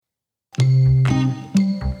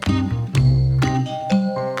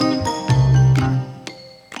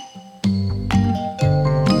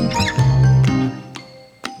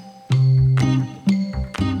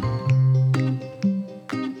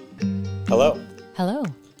Hello.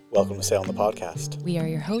 Welcome to Salem the Podcast. We are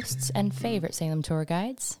your hosts and favorite Salem tour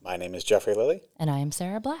guides. My name is Jeffrey Lilly. And I am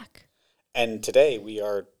Sarah Black. And today we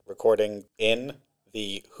are recording in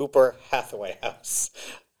the Hooper Hathaway house.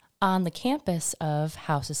 On the campus of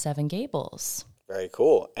House of Seven Gables. Very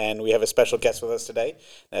cool. And we have a special guest with us today.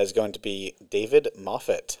 That is going to be David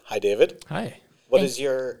Moffat. Hi, David. Hi. What is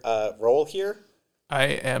your role here? I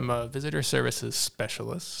am a visitor services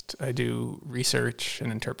specialist. I do research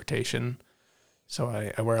and interpretation. So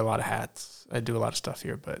I wear a lot of hats. I do a lot of stuff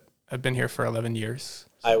here, but I've been here for 11 years.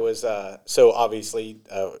 I was, so obviously,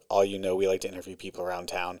 all you know, we like to interview people around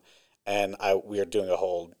town. And we are doing a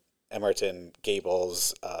whole Emerton,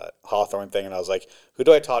 Gables, Hawthorne thing. And I was like, who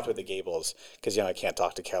do I talk to at the Gables? Because, I can't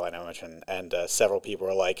talk to Caroline Emerton. And several people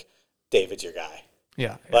were like, David's your guy.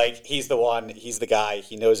 Yeah. Like, he's the one, he's the guy,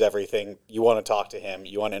 he knows everything. You want to talk to him,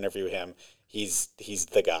 you want to interview him. He's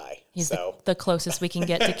the guy. He's the closest we can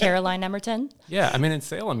get to Caroline Emerton. Yeah, I mean, in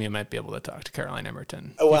Salem, you might be able to talk to Caroline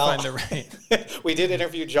Emerton. Oh, well, you find the right. We did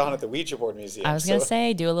interview John at the Ouija Board Museum. I was going to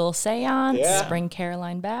say, do a little seance, bring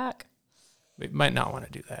Caroline back. We might not want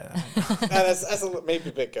to do that. That's maybe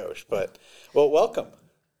a bit gauche, but, well, welcome.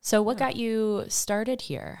 So what got you started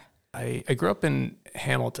here? I grew up in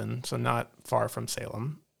Hamilton, so not far from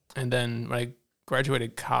Salem. And then when I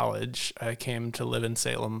graduated college, I came to live in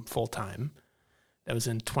Salem full-time. That was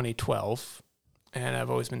in 2012. And I've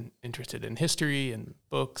always been interested in history and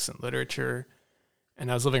books and literature. And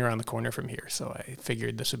I was living around the corner from here, so I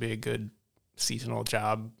figured this would be a good seasonal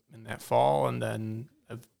job in that fall. And then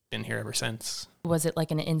I've been here ever since. Was it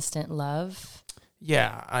like an instant love?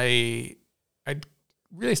 Yeah, I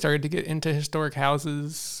really started to get into historic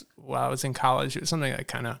houses while I was in college. It was something I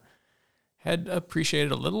kind of had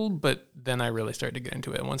appreciated a little, but then I really started to get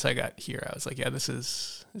into it. And once I got here, I was like, yeah, this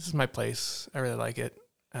is my place. I really like it.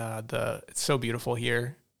 It's so beautiful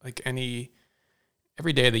here. Like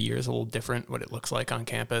every day of the year is a little different what it looks like on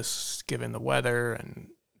campus, given the weather, and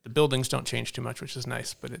the buildings don't change too much, which is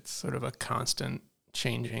nice, but it's sort of a constant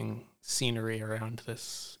changing scenery around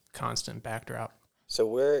this constant backdrop.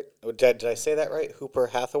 So did I say that right? Hooper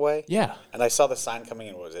Hathaway? Yeah. And I saw the sign coming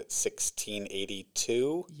in, was it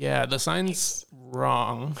 1682? Yeah, the sign's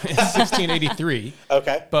wrong. It's 1683.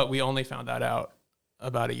 Okay. But we only found that out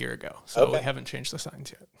about a year ago. So we haven't changed the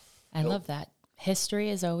signs yet. I love that. History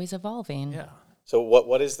is always evolving. Yeah. So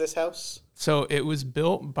what is this house? So it was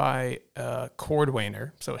built by a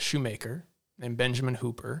cordwainer, so a shoemaker, named Benjamin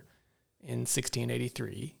Hooper in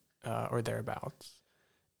 1683 or thereabouts.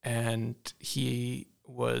 And he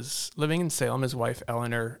was living in Salem. His wife,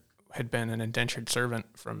 Eleanor, had been an indentured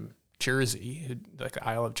servant from Jersey, like the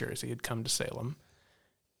Isle of Jersey, had come to Salem.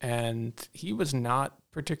 And he was not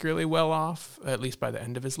particularly well off, at least by the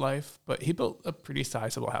end of his life, but he built a pretty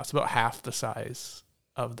sizable house, about half the size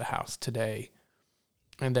of the house today.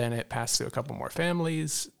 And then it passed through a couple more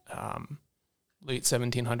families. Late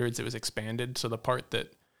 1700s, it was expanded. So the part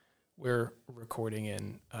that we're recording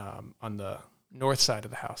in on the north side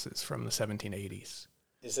of the house is from the 1780s.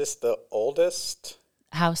 Is this the oldest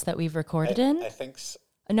house that we've recorded in? I think so.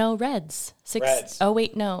 No, Reds. Reds. Oh,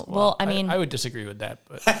 wait, no. Well, I mean, I would disagree with that,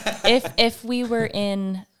 but if we were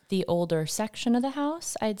in the older section of the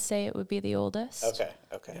house, I'd say it would be the oldest. Okay.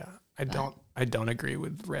 Yeah, I don't agree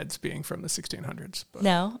with Reds being from the 1600s. But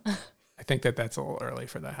No. I think that's a little early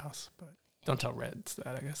for the house, but don't tell Reds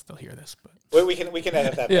that. I guess they'll hear this, but Well, we can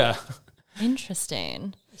edit that. yeah.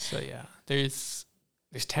 Interesting. So yeah, there's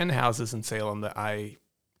 10 houses in Salem that I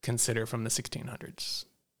consider from the 1600s,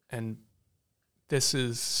 and this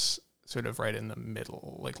is sort of right in the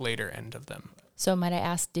middle, like later end of them. So might I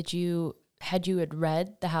ask, had you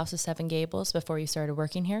read The House of Seven Gables before you started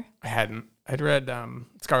working here? I hadn't. I'd read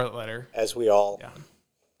Scarlet Letter, As we all. yeah,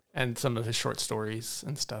 and some of his short stories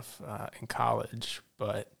and stuff in college,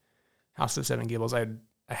 but House of Seven Gables, I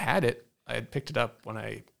had it. I had picked it up when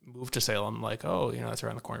I moved to Salem, like, oh, it's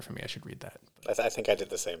around the corner for me. I should read that. I think I did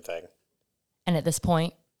the same thing. And at this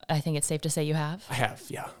point, I think it's safe to say you have? I have,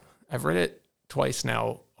 yeah. I've read it twice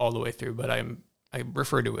now all the way through, but I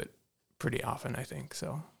refer to it pretty often, I think.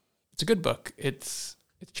 So it's a good book. It's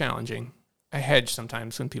challenging. I hedge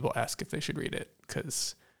sometimes when people ask if they should read it,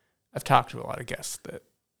 because I've talked to a lot of guests that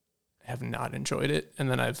have not enjoyed it. And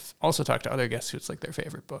then I've also talked to other guests who it's like their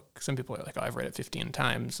favorite book. Some people are like, oh, I've read it 15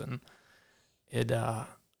 times, and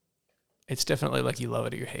it's definitely like you love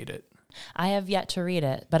it or you hate it. I have yet to read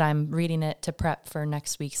it, but I'm reading it to prep for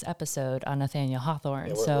next week's episode on Nathaniel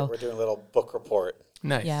Hawthorne. Yeah, we're doing a little book report.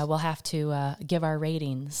 Nice. Yeah, we'll have to give our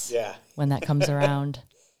ratings when that comes around.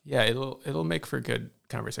 Yeah, it'll make for good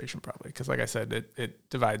conversation probably, because like I said, it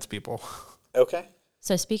divides people. Okay.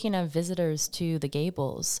 So speaking of visitors to the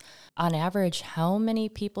Gables, on average, how many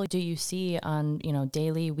people do you see on,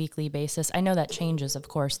 daily, weekly basis? I know that changes, of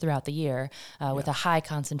course, throughout the year with a high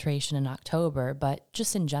concentration in October, but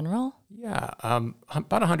just in general? Yeah,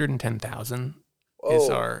 about 110,000 is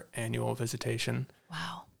our annual visitation.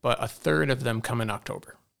 Wow. But a third of them come in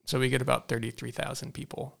October. So we get about 33,000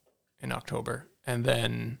 people in October. And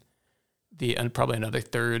then and probably another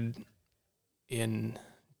third in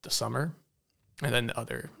the summer. And then the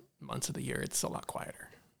other months of the year, it's a lot quieter.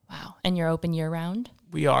 Wow. And you're open year round?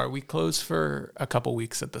 We are. We close for a couple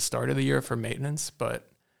weeks at the start of the year for maintenance,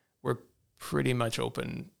 but we're pretty much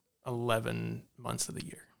open 11 months of the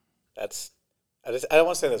year. I don't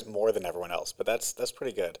want to say that's more than everyone else, but that's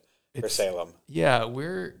pretty good for Salem. Yeah,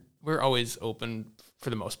 we're always open for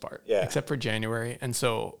the most part, except for January. And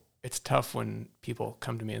so it's tough when people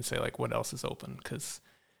come to me and say, like, what else is open? Because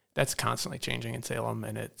that's constantly changing in Salem,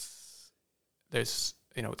 and there's,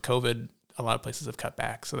 with COVID, a lot of places have cut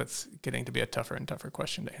back. So that's getting to be a tougher and tougher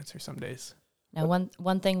question to answer some days. Now,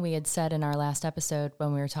 one thing we had said in our last episode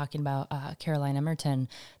when we were talking about Caroline Emerton,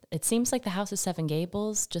 it seems like the House of Seven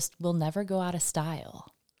Gables just will never go out of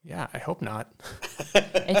style. Yeah, I hope not.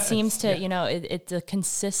 It seems to, it's a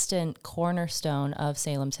consistent cornerstone of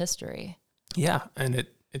Salem's history. Yeah, and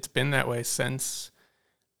it's been that way since,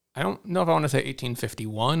 I don't know if I want to say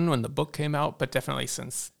 1851 when the book came out, but definitely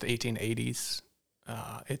since the 1880s.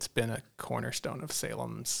 It's been a cornerstone of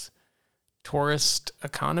Salem's tourist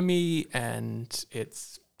economy and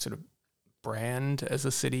its sort of brand as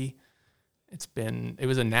a city. It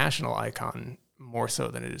was a national icon more so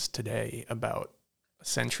than it is today about a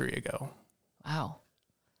century ago. Wow.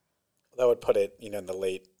 That would put it, in the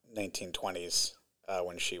late 1920s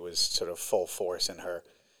when she was sort of full force in her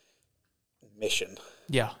mission.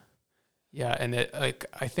 Yeah. Yeah, and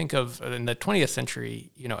I think of in the 20th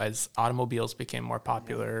century, as automobiles became more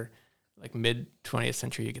popular, like mid 20th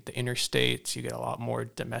century, you get the interstates, you get a lot more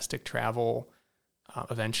domestic travel.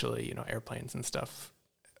 Eventually, airplanes and stuff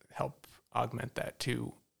help augment that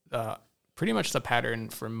too. Pretty much the pattern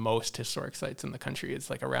for most historic sites in the country is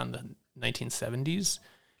like around the 1970s,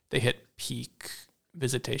 they hit peak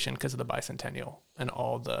visitation because of the bicentennial and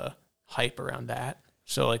all the hype around that.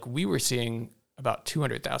 So like we were seeing about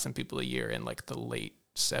 200,000 people a year in like the late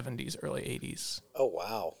 70s, early 80s. Oh,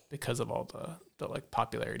 wow. Because of all the like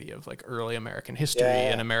popularity of like early American history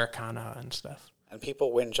and Americana and stuff. And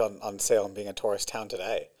people whinge on Salem being a tourist town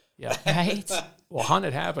today. Yeah. Right? Well,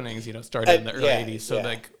 Haunted Happenings, started in the early 80s. So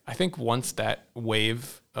like I think once that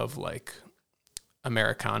wave of like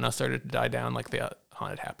Americana started to die down, like the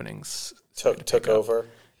Haunted Happenings took over.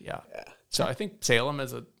 Yeah. So I think Salem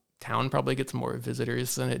as a town probably gets more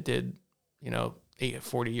visitors than it did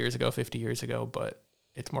 40 years ago, 50 years ago, but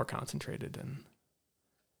it's more concentrated, and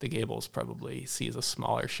the Gables probably sees a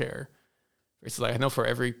smaller share. It's like, I know for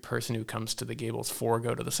every person who comes to the Gables, 4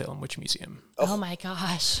 go to the Salem Witch Museum. Oh my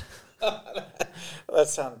gosh.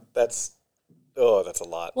 That's a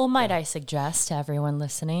lot. Well, might I suggest to everyone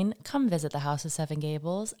listening, come visit the House of Seven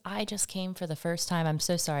Gables. I just came for the first time. I'm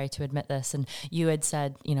so sorry to admit this. And you had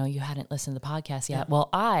said, you hadn't listened to the podcast yet. Well,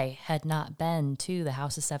 I had not been to the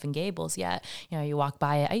House of Seven Gables yet. You walk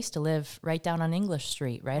by it. I used to live right down on English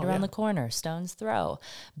Street, right around the corner, stone's throw.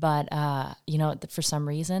 But, for some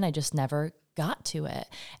reason, I just never got to it.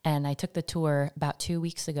 And I took the tour about 2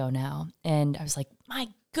 weeks ago now. And I was like, my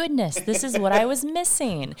goodness, this is what I was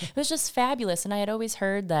missing. It was just fabulous. And I had always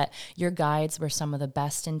heard that your guides were some of the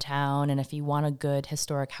best in town. And if you want a good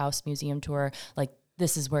historic house museum tour, like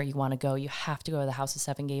this is where you want to go. You have to go to the House of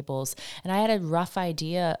Seven Gables. And I had a rough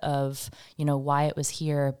idea of, why it was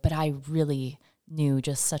here, but I really knew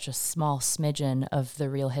just such a small smidgen of the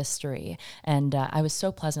real history. And I was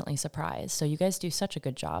so pleasantly surprised. So you guys do such a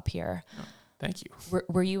good job here. Oh, thank you.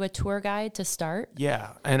 Were you a tour guide to start?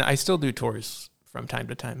 Yeah. And I still do tours from time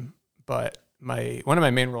to time, but one of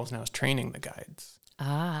my main roles now is training the guides.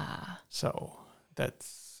 So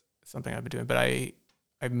that's something I've been doing, but I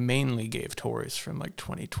mainly gave tours from like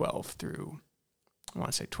 2012 through, I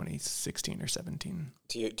want to say 2016 or 17.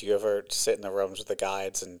 Do you ever sit in the rooms with the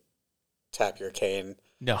guides and tap your cane?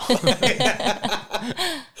 No.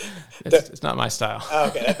 It's not my style.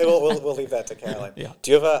 Okay, we'll leave that to Caroline. Yeah.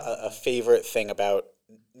 Do you have a favorite thing about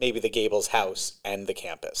maybe the Gables house and the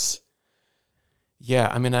campus? Yeah,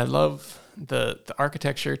 I mean, I love the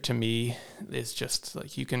architecture. To me, is just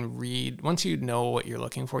like you can read, once you know what you're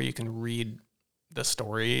looking for, you can read the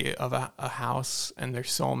story of a house, and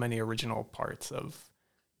there's so many original parts of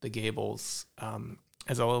the Gables.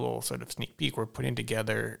 As a little sort of sneak peek, we're putting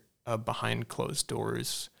together a behind closed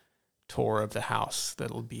doors tour of the house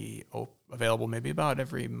that'll be available maybe about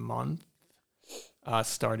every month.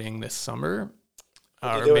 starting this summer.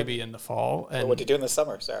 Or doing? maybe in the fall. And What do you do in the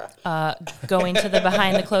summer, Sarah? Going to the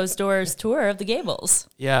behind the closed doors tour of the Gables.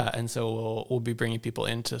 yeah, and so we'll be bringing people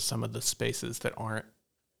into some of the spaces that aren't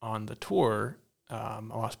on the tour. A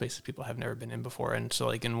lot of spaces people have never been in before, and so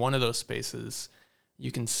like in one of those spaces,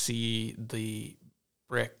 you can see the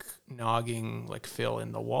brick nogging like fill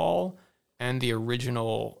in the wall and the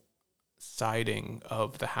original siding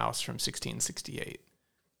of the house from 1668.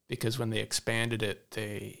 Because when they expanded it,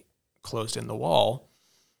 they closed in the wall.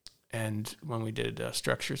 And when we did a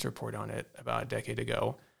structures report on it about a decade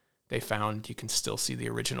ago, they found you can still see the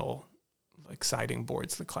original like siding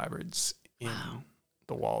boards, the clapboards in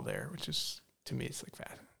the wall there, which is, to me, it's like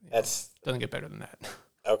fat. Doesn't get better than that.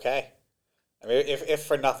 Okay. I mean, if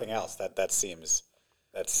for nothing else, that seems,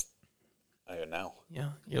 I don't even know.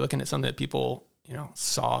 Yeah, you're looking at something that people,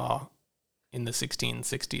 saw in the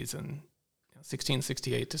 1660s and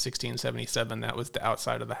 1668 to 1677. That was the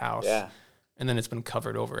outside of the house. Yeah. And then it's been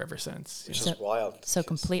covered over ever since. Which is wild. So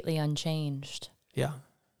completely unchanged. Yeah.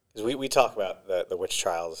 Because we talk about the witch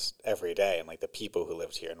trials every day and like the people who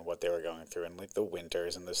lived here and what they were going through and like the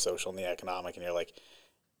winters and the social and the economic. And you're like,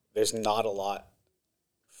 there's not a lot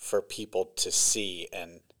for people to see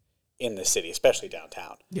and in the city, especially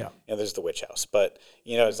downtown. Yeah. There's the witch house. But,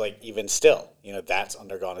 it's like even still, that's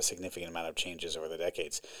undergone a significant amount of changes over the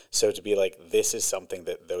decades. So to be like, this is something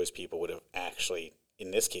that those people would have actually, in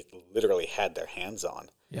this case, literally had their hands on.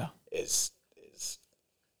 Yeah. Is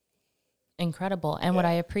incredible. And what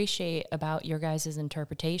I appreciate about your guys'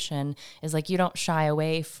 interpretation is like you don't shy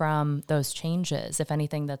away from those changes. If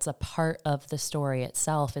anything, that's a part of the story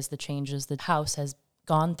itself is the changes the house has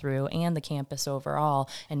gone through and the campus overall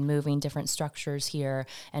and moving different structures here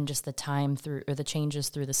and just the time through or the changes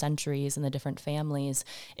through the centuries and the different families.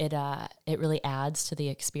 It really adds to the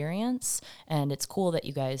experience. And it's cool that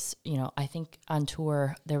you guys, I think on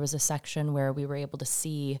tour there was a section where we were able to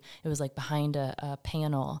see, it was like behind a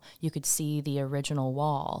panel, you could see the original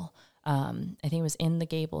wall. I think it was in the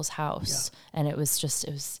Gables house and it was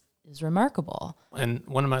remarkable. And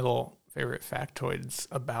one of my little favorite factoids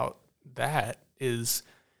about that is,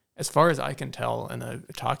 as far as I can tell, and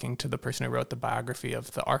talking to the person who wrote the biography of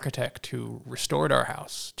the architect who restored our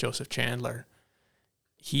house, Joseph Chandler,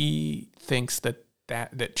 he thinks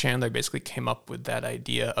that Chandler basically came up with that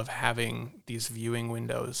idea of having these viewing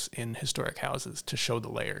windows in historic houses to show the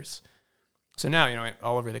layers. So now,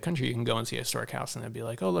 all over the country, you can go and see a historic house and they'll be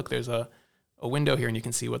like, oh, look, there's a window here and you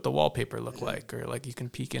can see what the wallpaper looked like, or like you can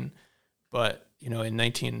peek in. But, in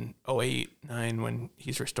 1908-9, when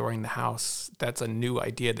he's restoring the house, that's a new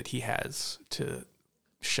idea that he has to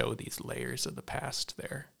show these layers of the past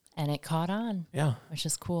there. And it caught on. Yeah. Which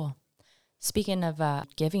is cool. Speaking of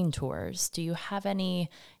giving tours, do you have any,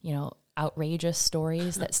 outrageous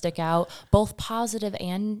stories that stick out, both positive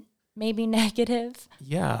and maybe negative?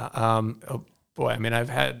 Yeah. Oh boy. I mean,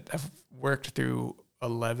 I've worked through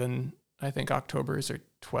 11, I think, Octobers or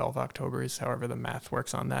 12 Octobers, however the math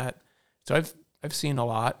works on that. So I've seen a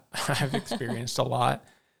lot. I've experienced a lot.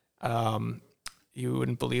 You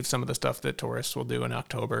wouldn't believe some of the stuff that tourists will do in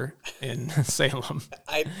October in Salem.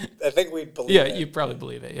 I think we'd believe it. Yeah, you probably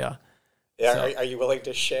believe it, yeah. Yeah, So, are you willing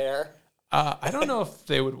to share? I don't know if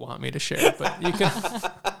they would want me to share, but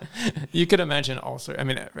you could imagine also. I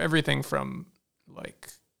mean, everything from like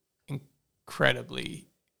incredibly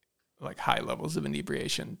like high levels of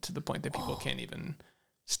inebriation to the point that people can't even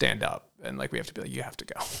stand up, and like we have to be like, you have to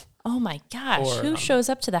go. Oh my gosh! Or, who shows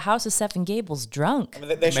up to the House of Seven Gables drunk? I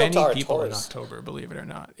mean, they show up Many to our people tours. in October, believe it or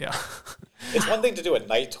not. Yeah. It's one thing to do a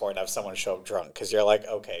night tour and have someone show up drunk because you're like,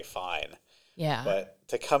 okay, fine. Yeah. But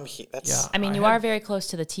to come here, that's... Yeah. I mean, you are very close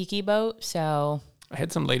to the tiki boat, so... I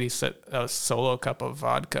had some lady set a solo cup of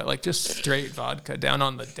vodka, like just straight vodka, down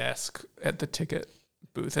on the desk at the ticket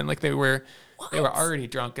booth, and like they were already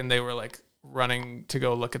drunk, and they were like running to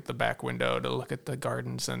go look at the back window to look at the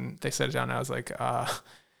gardens, and they set it down. And I was like,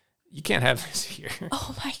 you can't have this here.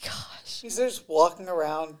 Oh my gosh! He's just walking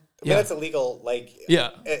around. I mean, that's illegal, like,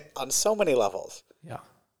 on so many levels. Yeah.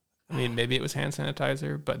 I mean, maybe it was hand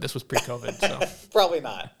sanitizer, but this was pre-COVID, so Probably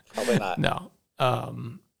not. no.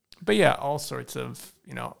 But yeah, all sorts of,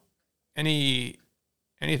 anything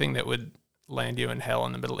that would land you in hell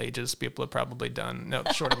in the Middle Ages, people have probably done. No,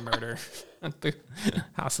 short of murder at the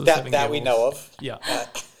House of the Seven That we Gables. know of.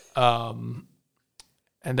 Yeah.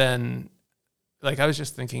 And then, like, I was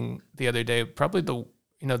just thinking the other day, probably the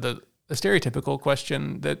stereotypical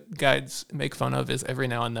question that guides make fun of is every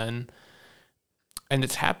now and then, and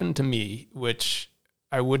it's happened to me, which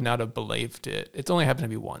I would not have believed it. It's only happened to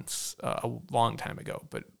me once, a long time ago,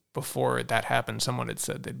 but before that happened, someone had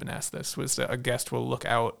said they'd been asked this, was that a guest will look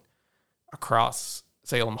out across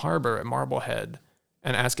Salem Harbor at Marblehead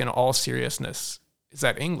and ask in all seriousness, is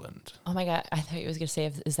that England? Oh my God. I thought you was going to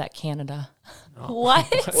say, is that Canada? No.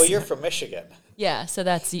 What? Well, you're from Michigan. Yeah. So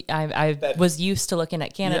that's, I was used to looking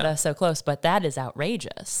at Canada so close, but that is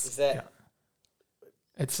outrageous. Is that? Yeah.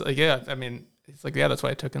 It's like, I mean, it's like, that's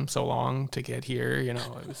why it took him so long to get here. You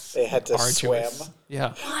know, it was They had to arduous. swim.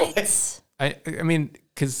 Yeah. What? I mean,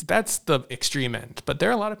 because that's the extreme end. But there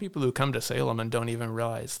are a lot of people who come to Salem and don't even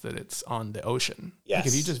realize that it's on the ocean. Yes. Like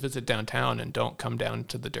if you just visit downtown and don't come down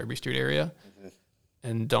to the Derby Street area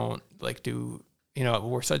and don't like do, you know,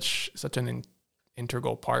 we're such an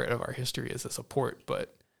integral part of our history as a support,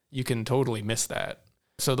 but you can totally miss that.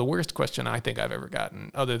 So the worst question I think I've ever gotten,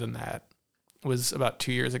 other than that, was about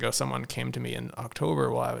 2 years ago. Someone came to me in October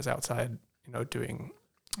while I was outside, you know,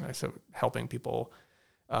 helping people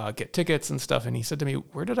get tickets and stuff. And he said to me,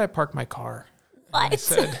 "Where did I park my car?" What? And I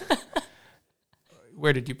said,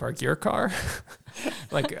 "Where did you park your car?"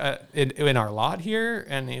 Like in our lot here?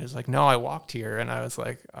 And he was like, "No, I walked here." And I was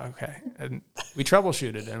like, "Okay." And we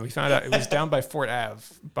troubleshooted and we found out it was down by Fort Ave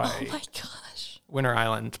by Oh my gosh. Winter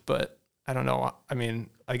Island. But I don't know. I mean,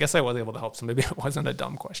 I guess I was able to help. So maybe it wasn't a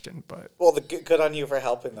dumb question, but. Well, good on you for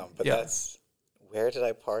helping them. But Yeah. that's, where did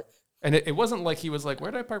I park? And it wasn't like he was like, "Where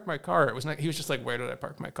did I park my car?" It was not, he was just like, "Where did I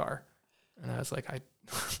park my car?" And I was like,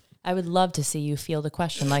 I would love to see you field a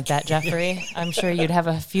question like that, Jeffrey. I'm sure you'd have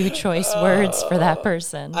a few choice words for that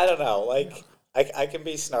person. I don't know. Like, I can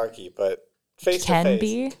be snarky, but face to Can face.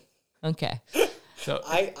 be? Okay. so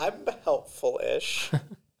I'm helpful-ish.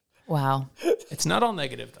 Wow. it's not all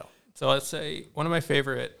negative though. So let's say one of my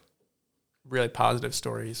favorite really positive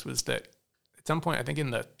stories was that at some point, I think in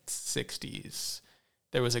the 60s,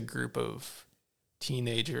 there was a group of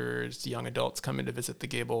teenagers, young adults coming to visit the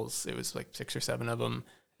Gables. It was like 6 or 7 of them,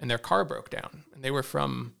 and their car broke down. And they were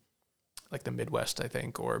from like the Midwest, I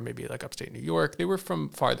think, or maybe like upstate New York. They were from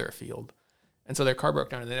farther afield. And so their car broke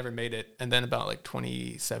down and they never made it. And then about like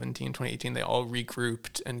 2017, 2018, they all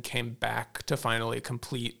regrouped and came back to finally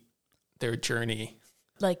complete their journey.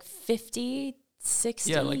 Like 50,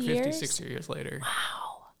 60 Yeah, like 50, years? 60 years later.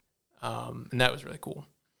 Wow. And that was really cool.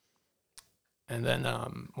 And then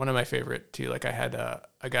one of my favorite too, like I had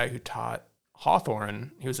a guy who taught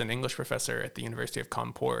Hawthorne. He was an English professor at the University of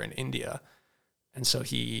Kanpur in India. And so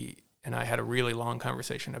he and I had a really long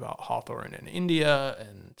conversation about Hawthorne in India.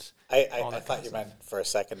 And I thought you meant for a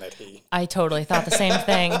second that he... I totally thought the same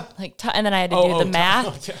thing. Like, and then I had to do the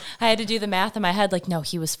math. yeah. I had to do the math in my head. Like, no,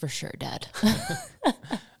 he was for sure dead.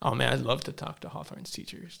 Oh man, I'd love to talk to Hawthorne's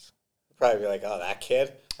teachers. Probably be like, oh, that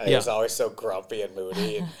kid? And he Yeah. was always so grumpy and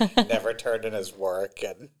moody and never turned in his work.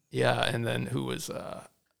 And Yeah, and then who was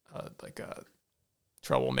like a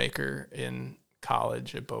troublemaker in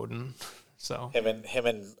college at Bowdoin. So him and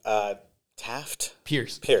Taft?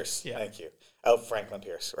 Pierce. Yeah. Yeah. Thank you. Oh, Franklin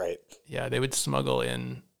Pierce, right. Yeah, they would smuggle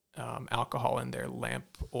in alcohol in their lamp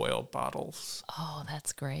oil bottles. Oh,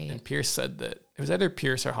 that's great. And Pierce said that it was either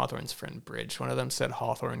Pierce or Hawthorne's friend Bridge. One of them said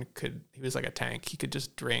Hawthorne he was like a tank. He could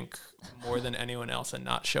just drink more than anyone else and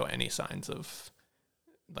not show any signs of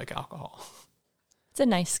like alcohol. It's a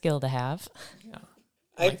nice skill to have. Yeah.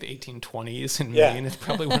 Like the 1820s in Yeah. Maine, it's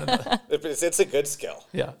probably one of the, It's a good skill.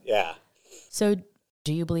 yeah. Yeah. So,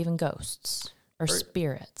 do you believe in ghosts or Per-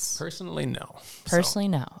 spirits? Personally, no. Personally,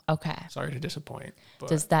 no. Okay. So, sorry to disappoint. But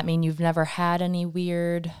Does that mean you've never had any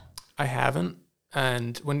weird? I haven't.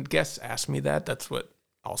 And when guests ask me that, that's what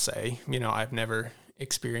I'll say. You know, I've never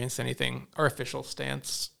experienced anything. Our official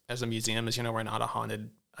stance as a museum is, you know, we're not a haunted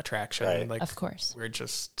attraction. Right. Like, Of course. we're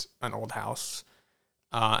just an old house.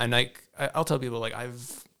 And like, I'll tell people, like,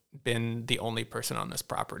 I've been the only person on this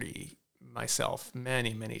property myself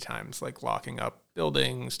many, many times, like locking up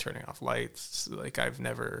buildings, turning off lights. Like, I've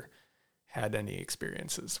never had any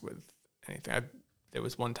experiences with anything. There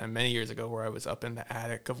was one time many years ago where I was up in the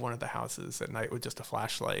attic of one of the houses at night with just a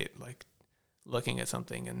flashlight, like looking at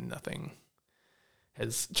something, and nothing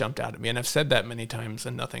has jumped out at me. And I've said that many times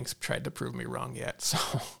and nothing's tried to prove me wrong yet.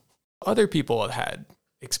 So other people have had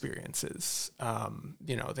experiences.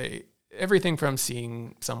 You know, everything from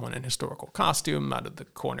seeing someone in historical costume out of the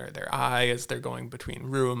corner of their eye as they're going between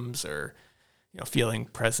rooms, or, you know, feeling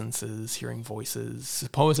presences, hearing voices.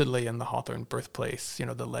 Supposedly in the Hawthorne birthplace, you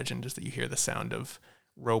know, the legend is that you hear the sound of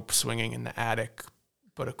rope swinging in the attic.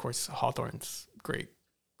 But of course, Hawthorne's great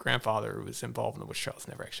grandfather, who was involved in the witch trials,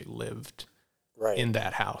 never actually lived Right. in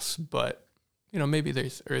that house. But, you know, maybe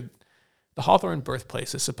the Hawthorne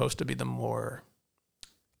birthplace is supposed to be the more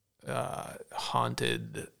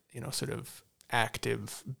haunted, you know, sort of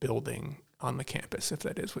active building on the campus, if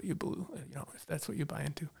that is what you believe, you know, if that's what you buy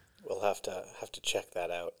into. We'll have to check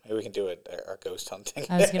that out. Maybe we can do our ghost hunting.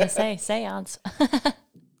 I was going to say seance.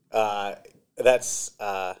 That's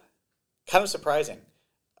kind of surprising.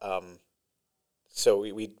 So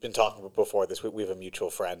we've been talking before this. We have a mutual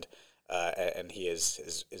friend, and he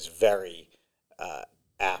is very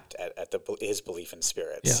apt at his belief in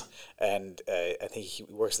spirits. Yeah. And I think he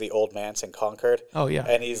works at the Old Manse in Concord. Oh yeah.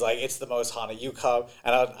 And he's like, it's the most haunted. You come,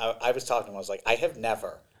 and I was talking to him. I was like, I have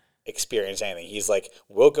never experienced anything. He's like,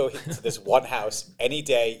 we'll go to this one house any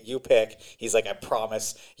day you pick. He's like, I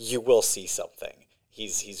promise you will see something.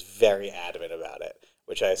 He's very adamant about it,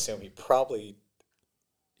 which I assume he probably.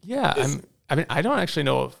 Yeah, I don't actually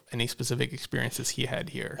know of any specific experiences he had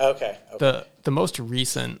here. Okay. The most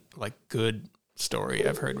recent good story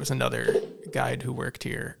I've heard was another guide who worked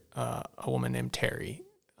here, a woman named Terry.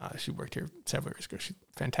 She worked here several years ago. She's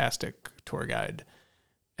a fantastic tour guide.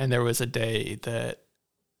 And there was a day that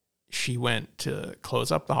she went to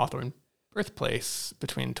close up the Hawthorne birthplace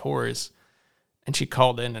between tours, and she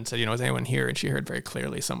called in and said, is anyone here? And she heard very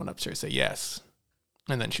clearly someone upstairs say yes.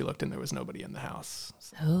 And then she looked and there was nobody in the house.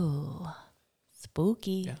 So. Oh,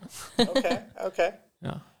 spooky. Yeah. Okay.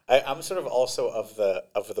 Yeah. I'm sort of also of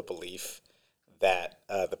the belief that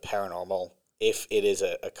the paranormal, if it is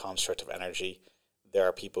a construct of energy, there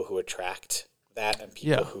are people who attract that and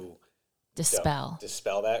people who dispel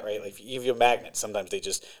that, right? Like if you have a magnet, sometimes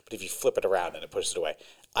but if you flip it around and it pushes it away.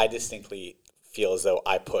 I distinctly feel as though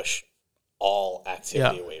I push all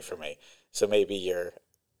activity away from me. So maybe you're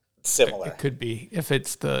similar. It could be. If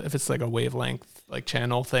it's like a wavelength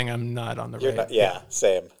channel thing, I'm not on the right.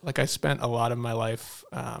 Same. I spent a lot of my life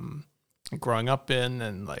growing up in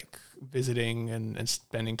and visiting and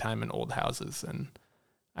spending time in old houses, and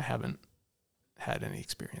I haven't had any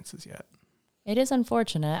experiences yet. It is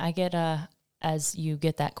unfortunate. I get as you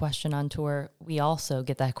get that question on tour, we also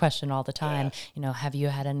get that question all the time. Yeah. Have you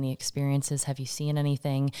had any experiences? Have you seen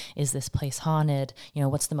anything? Is this place haunted?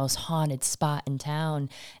 What's the most haunted spot in town?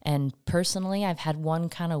 And personally, I've had one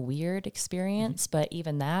kind of weird experience, but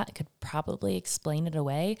even that could probably explain it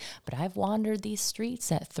away. But I've wandered these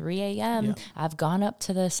streets at 3 a.m. Yeah. I've gone up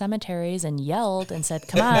to the cemeteries and yelled and said,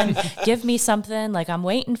 come on, give me something. I'm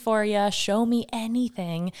waiting for you. Show me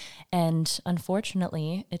anything. And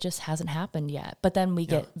unfortunately, it just hasn't happened yet. But then we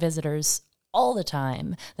get visitors all the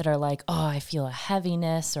time that are like, oh, I feel a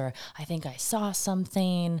heaviness, or I think I saw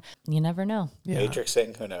something. You never know. Yeah.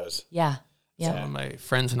 Matrixing, who knows? Yeah. Some of my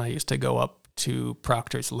friends and I used to go up to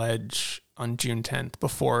Proctor's Ledge on June 10th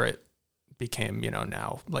before it became,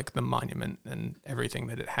 now the monument and everything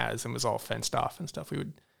that it has and was all fenced off and stuff. We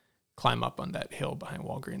would climb up on that hill behind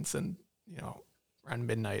Walgreens and, around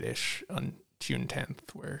midnight-ish on June 10th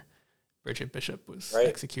where Bridget Bishop was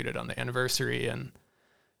executed on the anniversary, and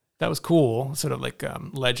that was cool. Sort of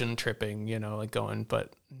legend tripping, going,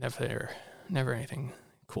 but never anything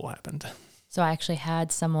cool happened. So I actually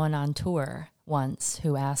had someone on tour once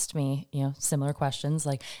who asked me, similar questions,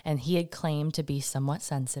 and he had claimed to be somewhat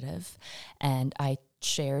sensitive, and I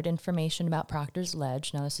shared information about Proctor's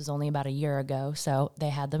Ledge. Now this was only about a year ago, so they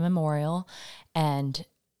had the memorial, and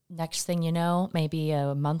next thing you know, maybe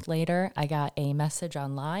a month later, I got a message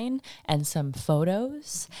online and some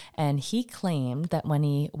photos, and he claimed that when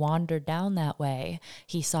he wandered down that way,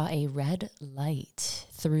 he saw a red light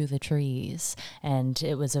through the trees, and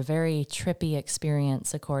it was a very trippy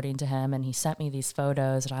experience according to him, and he sent me these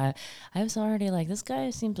photos, and I was already like, this guy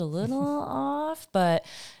seems a little off, but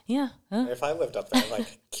yeah. If I lived up there,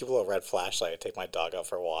 keep a little red flashlight, I'd take my dog out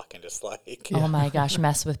for a walk and just oh my gosh,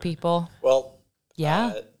 mess with people. Well,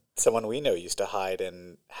 yeah. Someone we know used to hide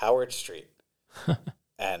in Howard Street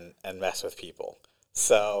and mess with people.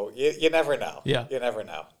 So you never know. Yeah. You never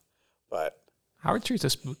know. But Howard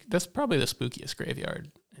Street's that's probably the spookiest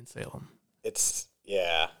graveyard in Salem. It's,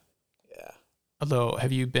 yeah. Although,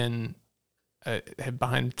 have you been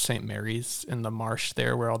behind St. Mary's in the marsh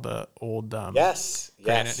there where all the old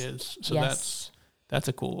granite is? So that's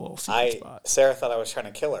a cool little secret spot. Sarah thought I was trying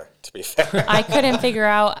to kill her, to be fair. I couldn't figure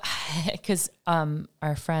out, because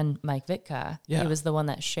our friend Mike Vitka, he was the one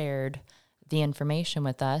that shared the information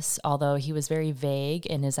with us, although he was very vague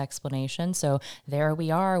in his explanation. So there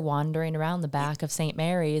we are wandering around the back of St.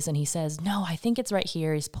 Mary's, and he says, no, I think it's right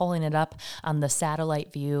here. He's pulling it up on the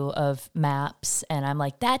satellite view of maps, and I'm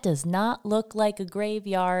like, that does not look like a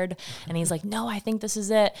graveyard. And he's like, no, I think this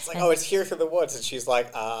is it. It's it's here through the woods. And she's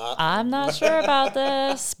like, I'm not sure about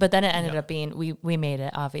this. But then it ended up being, we made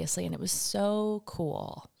it, obviously, and it was so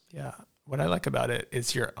cool. Yeah. What I like about it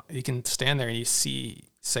is you can stand there and you see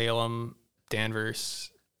Salem,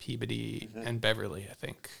 Danvers, Peabody, and Beverly, I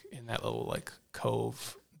think, in that little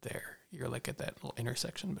cove there. You're at that little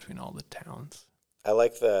intersection between all the towns. I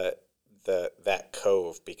like that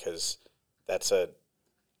cove because that's a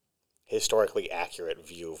historically accurate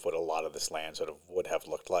view of what a lot of this land sort of would have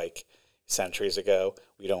looked like centuries ago.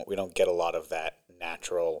 We don't get a lot of that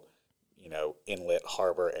natural, inlet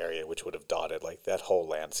harbor area which would have dotted like that whole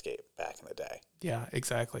landscape back in the day. Yeah,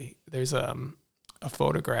 exactly. There's a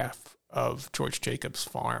photograph of George Jacobs'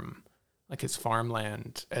 farm, like his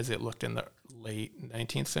farmland as it looked in the late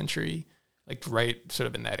 19th century, like right sort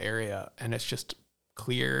of in that area. And it's just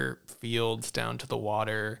clear fields down to the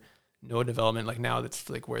water, no development. Like now that's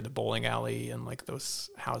like where the bowling alley and like those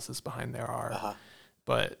houses behind there are. Uh-huh.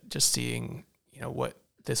 But just seeing, what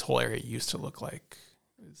this whole area used to look like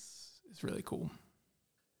is really cool.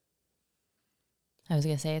 I was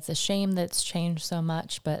gonna say it's a shame that it's changed so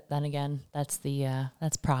much, but then again, that's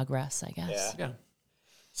progress, I guess. Yeah.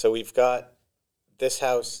 So we've got this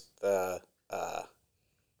house, I'm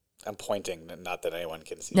pointing, not that anyone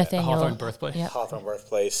can see Nathaniel. The Hawthorne birthplace. Yep. Hawthorne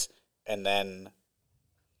birthplace, and then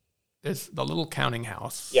There's the little counting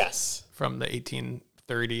house. yes, From the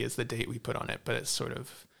 1830 is the date we put on it, but it's sort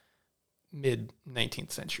of mid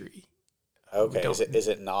 19th century. okay. Is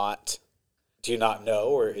it not? Do you not know,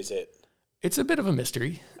 or is it? It's a bit of a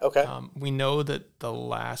mystery. Okay. We know that the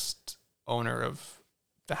last owner of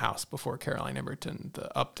the house before Caroline Emerton,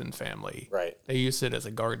 the Upton family, Right. they used it as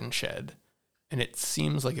a garden shed. And it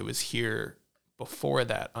seems like it was here before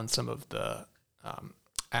that on some of the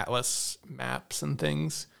atlas maps and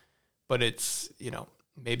things. But it's,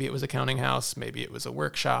 maybe it was a counting house, maybe it was a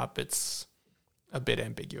workshop. It's a bit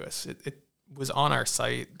ambiguous. It was on our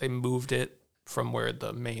site. They moved it from where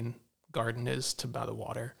the main garden is to by the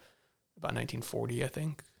water, about 1940, I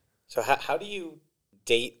think. So how do you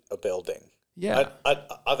date a building? Yeah.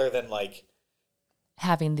 Other than like,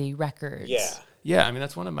 Having the records. yeah. Yeah, I mean,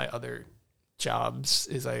 that's one of my other jobs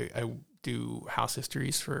is I do house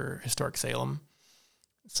histories for Historic Salem.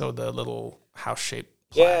 So the little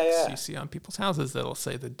house-shaped plaques you see on people's houses that'll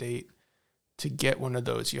say the date. To get one of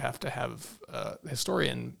those, you have to have a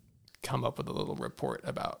historian come up with a little report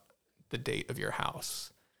about the date of your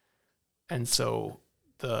house. And so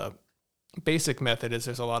the basic method is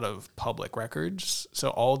there's a lot of public records. So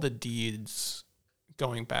all the deeds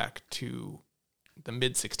going back to the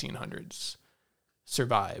mid-1600s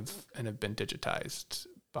survive and have been digitized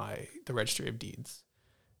by the Registry of Deeds.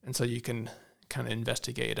 And so you can kind of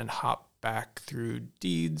investigate and hop back through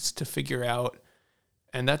deeds to figure out,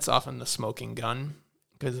 and that's often the smoking gun,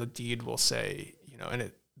 because the deed will say,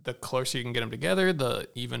 and the closer you can get them together, the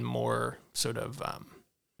even more sort of,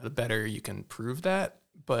 the better you can prove that.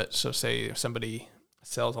 But so say if somebody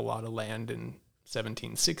sells a lot of land in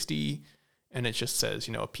 1760, and it just says,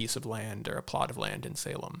 a piece of land or a plot of land in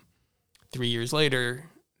Salem. 3 years later,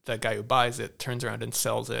 the guy who buys it turns around and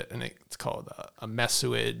sells it, and it's called a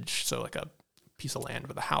messuage, so like a piece of land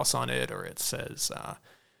with a house on it, or it says,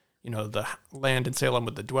 the land in Salem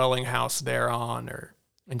with the dwelling house thereon,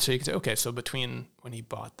 and so you can say, okay, so between when he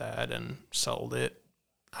bought that and sold it,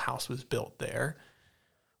 a house was built there.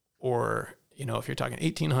 Or, if you're talking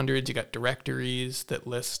 1800s, you got directories that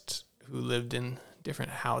list who lived in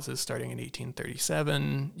different houses starting in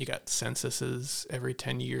 1837. You got censuses every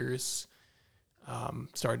 10 years.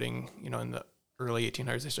 Starting, in the early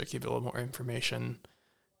 1800s, they start to give you a little more information.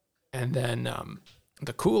 And then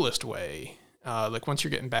the coolest way, like once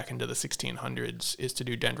you're getting back into the 1600s, is to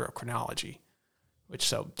do dendrochronology,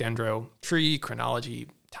 dendro, tree, chronology,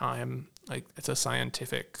 time, like it's a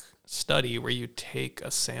scientific study where you take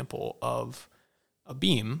a sample of a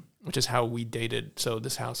beam, which is how we dated. So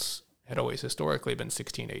this house had always historically been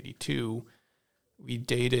 1682. We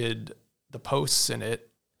dated the posts in it,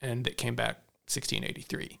 and it came back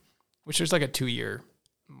 1683, which there's like a 2-year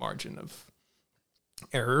margin of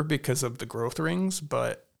error because of the growth rings.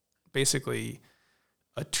 But basically,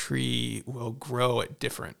 a tree will grow at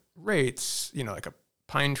different rates. Like a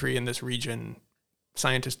pine tree in this region,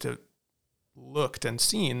 scientists have looked and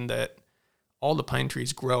seen that all the pine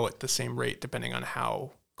trees grow at the same rate depending on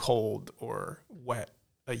how cold or wet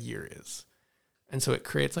a year is. And so it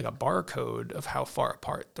creates like a barcode of how far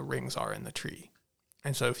apart the rings are in the tree.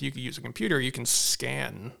 And so if you could use a computer, you can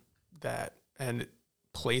scan that and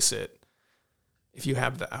place it. If you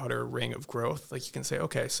have the outer ring of growth, like you can say,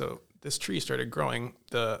 okay, so this tree started growing.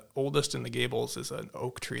 The oldest in the Gables is an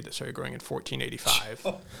oak tree that started growing in 1485.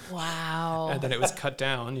 Wow. And then it was cut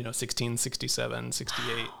down, 1667,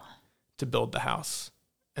 68 to build the house.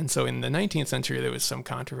 And so in the 19th century, there was some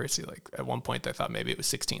controversy. Like at one point, they thought maybe it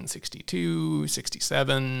was 1662,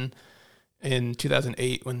 67. In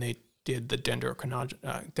 2008, when they did the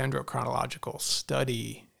dendrochronological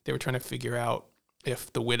study, they were trying to figure out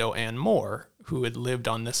if the widow Ann Moore, who had lived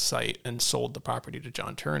on this site and sold the property to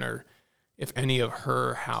John Turner, if any of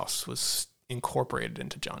her house was incorporated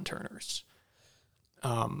into John Turner's,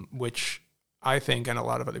 which I think, and a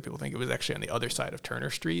lot of other people think, it was actually on the other side of Turner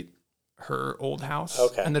Street, her old house,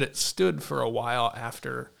 Okay. and that it stood for a while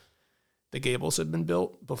after the Gables had been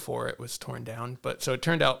built before it was torn down. But so it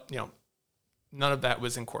turned out, none of that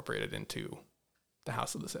was incorporated into the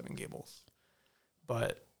House of the Seven Gables.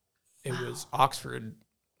 But it was Oxford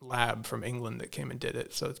Lab from England that came and did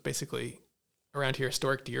it. So it's basically around here,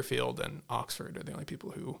 historic Deerfield and Oxford are the only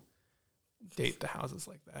people who date the houses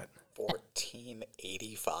like that.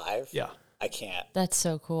 1485? Yeah. I can't. That's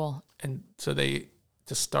so cool. And so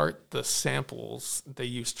to start the samples, they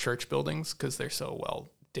use church buildings because they're so well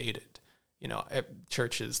dated. At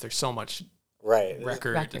churches, there's so much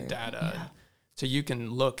record and data. Yeah. So you can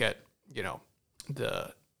look at,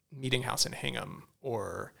 the Meeting House in Hingham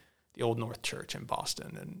or the Old North Church in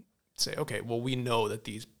Boston and say, okay, well, we know that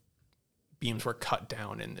these beams were cut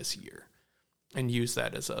down in this year, and use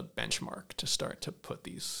that as a benchmark to start to put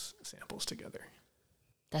these samples together.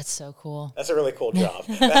 That's so cool. That's a really cool job.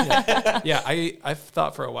 Yeah, I've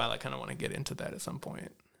thought for a while I kind of want to get into that at some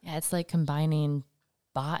point. Yeah, it's like combining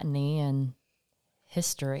botany and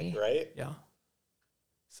history. Right? Yeah.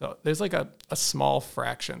 So there's like a small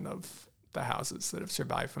fraction of the houses that have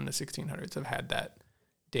survived from the 1600s have had that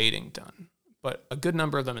dating done, but a good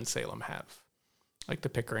number of them in Salem have, like the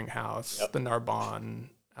Pickering House, Yep. the Narbonne,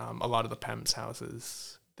 a lot of the Pem's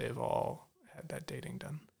houses. They've all had that dating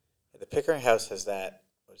done. The Pickering House has that,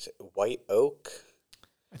 was it white oak?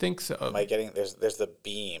 I think so. Am I getting, there's the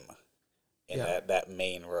beam in Yeah. that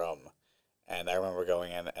main room. And I remember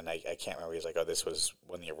going in, and I can't remember. He's like, "Oh, this was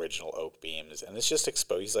one of the original oak beams," and it's just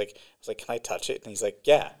exposed. He's like, "I was like, can I touch it?" And he's like,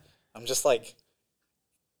 "Yeah." I'm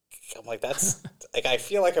like, that's like, I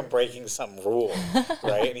feel like I'm breaking some rule,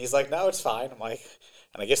 right? And he's like, "No, it's fine." I'm like,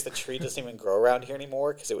 and I guess the tree doesn't even grow around here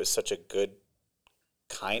anymore because it was such a good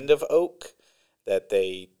kind of oak that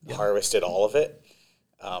they harvested all of it.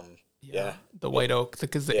 Yeah. The white oak,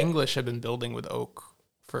 because the Yeah. English have been building with oak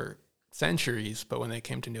for centuries, but when they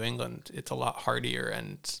came to New England, it's a lot hardier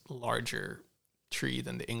and larger tree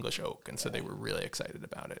than the English oak, and so they were really excited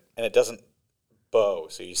about it. And it doesn't bow,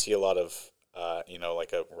 so you see a lot of,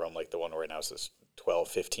 like a room like the one right now is 12,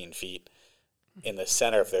 15 feet. In the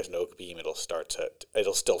center, if there's an oak beam, it'll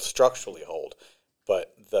still structurally hold,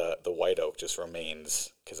 but the white oak just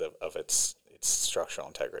remains because of its structural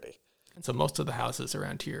integrity. And so most of the houses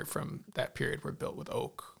around here from that period were built with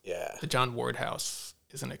oak. Yeah. The John Ward house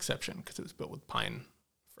is an exception because it was built with pine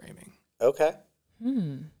framing, Okay.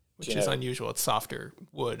 which is unusual. It's softer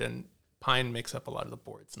wood, and pine makes up a lot of the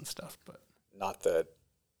boards and stuff. But Not the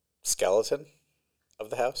skeleton of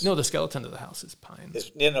the house? no, the skeleton of the house is pine.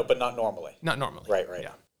 But not normally. Not normally. Right.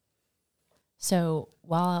 Yeah. So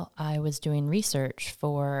while I was doing research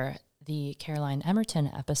for the Caroline Emerton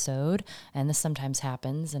episode, and this sometimes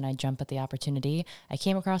happens, and I jump at the opportunity, I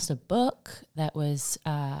came across a book that was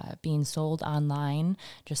being sold online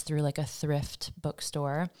just through like a thrift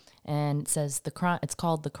bookstore, and it says it's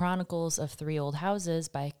called The Chronicles of Three Old Houses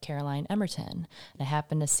by Caroline Emerton. And I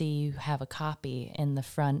happen to see you have a copy in the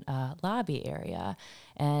front lobby area,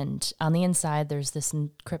 and on the inside there's this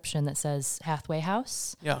inscription that says Hathaway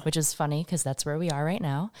House, which is funny because that's where we are right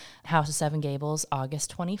now. House of Seven Gables,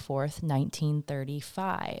 August 24th,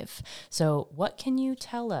 1935. So what can you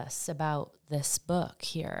tell us about this book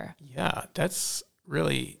here? Yeah, that's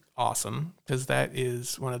really awesome because that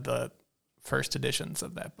is one of the first editions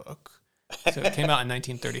of that book. So it came out in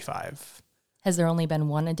 1935. Has there only been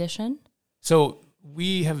one edition? So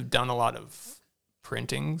we have done a lot of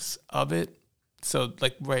printings of it. So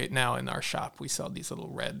like right now in our shop, we sell these little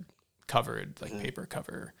red covered, like paper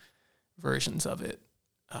cover versions of it.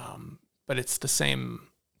 But it's the same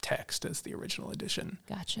text as the original edition.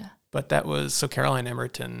 Gotcha. But that was, so Caroline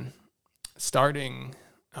Emerton starting,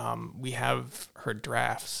 we have her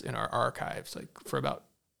drafts in our archives, like for about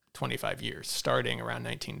 25 years, starting around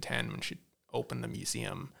 1910 when she opened the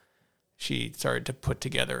museum. She started to put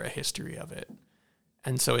together a history of it.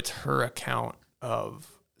 And so it's her account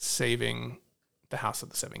of saving the House of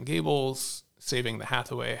the Seven Gables, saving the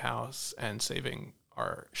Hathaway House, and saving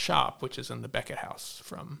our shop, which is in the Beckett House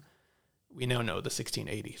from, we now know, the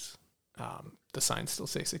 1680s. The signs still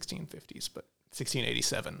say 1650s, but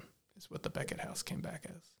 1687 is what the Beckett House came back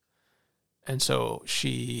as. And so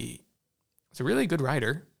she is a really good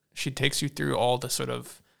writer. She takes you through all the sort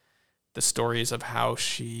of the stories of how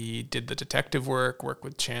she did the detective work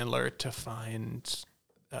with Chandler to find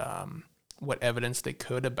what evidence they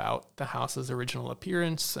could about the house's original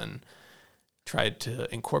appearance, and tried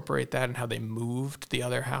to incorporate that and how they moved the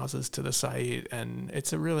other houses to the site. And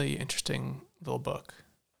it's a really interesting little book.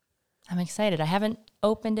 I'm excited. I haven't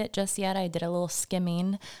opened it just yet. I did a little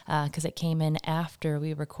skimming because it came in after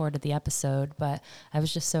we recorded the episode, but I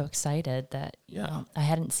was just so excited that I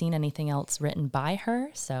hadn't seen anything else written by her.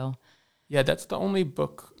 So yeah, that's the only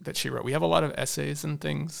book that she wrote. We have a lot of essays and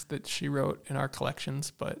things that she wrote in our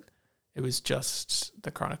collections, but it was just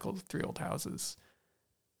the Chronicle of Three Old Houses.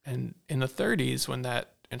 And in the 30s, when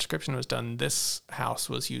that inscription was done, this house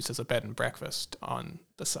was used as a bed and breakfast on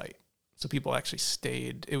the site. So people actually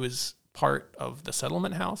stayed. It was part of the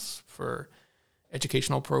settlement house for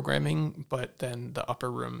educational programming, but then the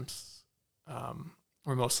upper rooms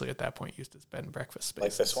were mostly at that point used as bed and breakfast spaces.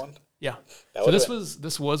 Like this one? Yeah. So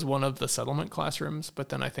this was one of the settlement classrooms, but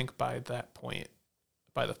then I think by that point,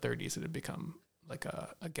 by the 30s, it had become like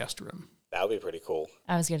a guest room. That would be pretty cool.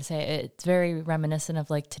 I was going to say, it's very reminiscent of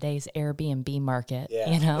like today's Airbnb market,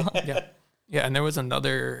 Yeah. Yeah, and there was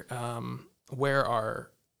another, where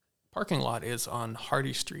our parking lot is on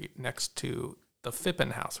Hardy Street next to the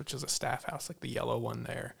Phippen House, which is a staff house, like the yellow one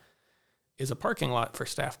there, is a parking lot for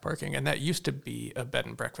staff parking. And that used to be a bed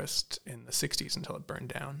and breakfast in the 60s until it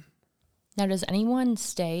burned down. Now, does anyone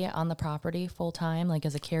stay on the property full time, like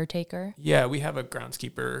as a caretaker? Yeah, we have a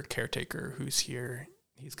groundskeeper caretaker who's here.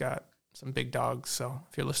 He's got some big dogs, so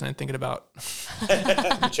if you're listening, thinking about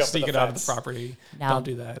sneaking out of the property, don't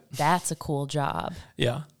do that. That's a cool job.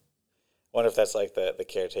 Yeah. Wonder if that's like the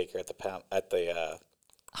caretaker at the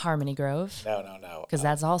Harmony Grove. No. Because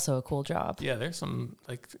that's also a cool job. Yeah, there's some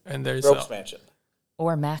and there's Ropes Mansion.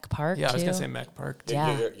 Or Mac Park. Yeah, too. I was gonna say Mac Park.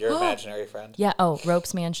 Yeah. Your imaginary friend. Yeah. Oh,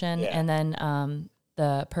 Ropes Mansion, Yeah. and then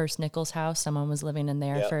the Purse Nichols house. Someone was living in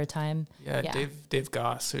there for a time. Yeah, Dave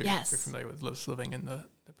Goss, who you're Yes. familiar with, was living in the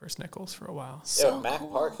Purse Nichols for a while. So Mac cool.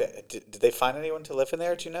 Park. Did they find anyone to live in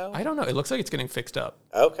there? Do you know? I don't know. It looks like it's getting fixed up.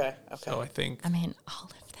 Okay. So I think. I mean, I'll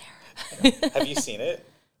live there. Have you seen it?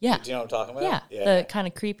 Yeah. Do you know what I'm talking about? Yeah. The kind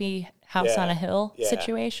of creepy house on a hill Yeah.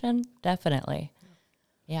 situation. Definitely.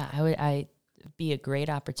 Yeah. I'd be a great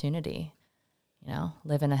opportunity.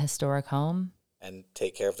 Live in a historic home. And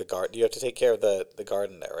take care of the garden. You have to take care of the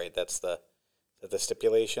garden there, right? That's the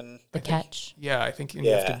stipulation. The catch. Yeah, I think you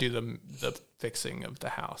have to do the fixing of the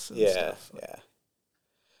house and stuff. Yeah.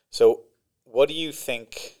 So what do you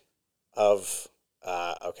think of,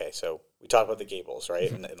 okay, so we talked about the Gables,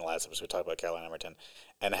 right? In the last episode, we talked about Caroline Emerton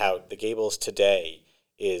and how the Gables today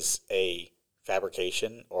is a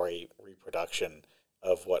fabrication or a reproduction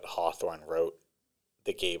of what Hawthorne wrote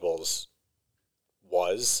the Gables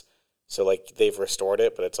was. So, like, they've restored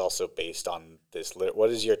it, but it's also based on this. What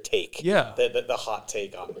is your take? Yeah. The hot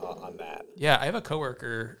take on that. Yeah, I have a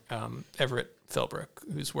coworker, Everett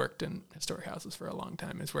Philbrook, who's worked in historic houses for a long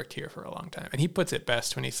time, has worked here for a long time. And he puts it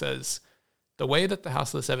best when he says, the way that the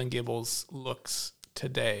House of the Seven Gables looks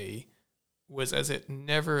today was as it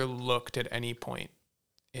never looked at any point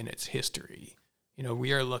in its history.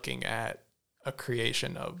 We are looking at a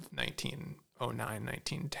creation of 1909,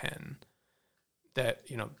 1910 that,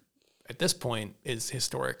 at this point is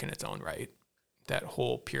historic in its own right. That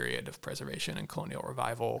whole period of preservation and colonial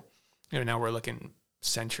revival, now we're looking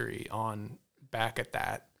century on back at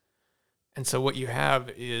that. And so what you have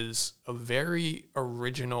is a very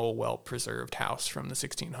original, well-preserved house from the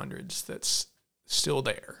 1600s that's still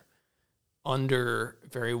there under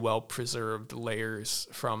very well-preserved layers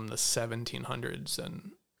from the 1700s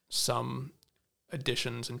and some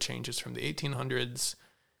additions and changes from the 1800s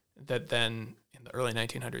that then in the early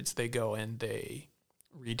 1900s, they go and they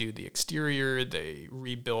redo the exterior, they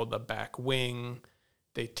rebuild the back wing,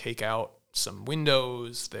 they take out some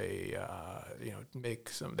windows, they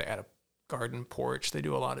they add a garden porch, they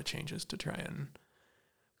do a lot of changes to try and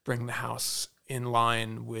bring the house in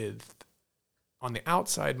line with, on the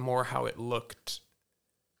outside, more how it looked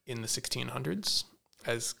in the 1600s,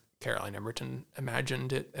 as Caroline Emerton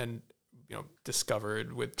imagined it and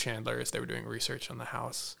discovered with Chandler as they were doing research on the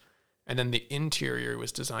house. And then the interior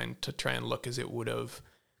was designed to try and look as it would have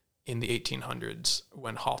in the 1800s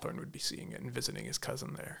when Hawthorne would be seeing it and visiting his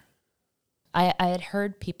cousin there. I had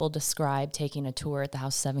heard people describe taking a tour at the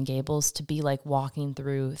House of Seven Gables to be like walking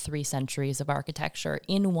through 3 centuries of architecture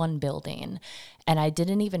in one building. And I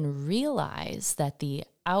didn't even realize that the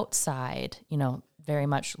outside, very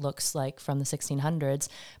much looks like from the 1600s,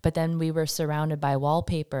 but then we were surrounded by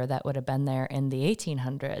wallpaper that would have been there in the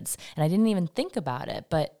 1800s. And I didn't even think about it,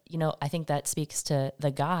 but I think that speaks to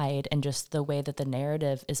the guide and just the way that the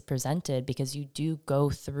narrative is presented, because you do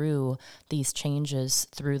go through these changes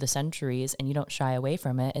through the centuries and you don't shy away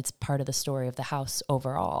from it. It's part of the story of the house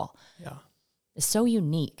overall. Yeah. is so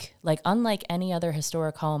unique, like unlike any other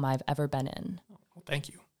historic home I've ever been in. Well, thank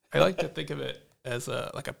you. I like to think of it as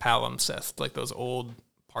like a palimpsest, like those old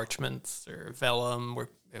parchments or vellum where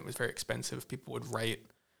it was very expensive. People would write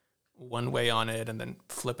one way on it and then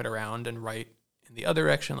flip it around and write in the other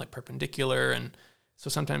direction, like perpendicular. And so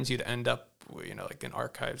sometimes you'd end up, like in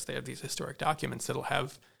archives, they have these historic documents that'll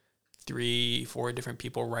have 3-4 different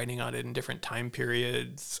people writing on it in different time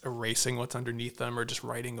periods, erasing what's underneath them or just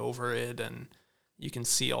writing over it. And you can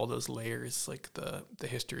see all those layers, like the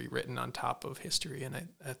history written on top of history. And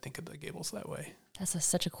I think of the Gables that way. That's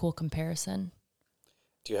such a cool comparison.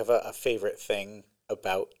 Do you have a favorite thing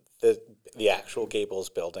about the actual Gables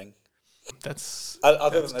building? That's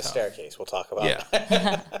other than the tough. Staircase, we'll talk about.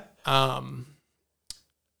 Yeah.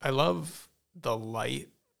 I love the light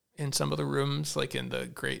in some of the rooms, like in the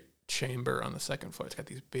great chamber on the second floor. It's got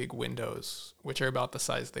these big windows, which are about the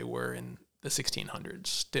size they were in the 1600s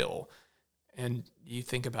still. And you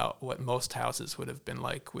think about what most houses would have been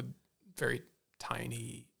like with very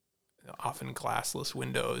tiny, often glassless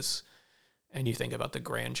windows. And you think about the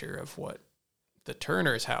grandeur of what the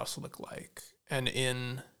Turner's house looked like. And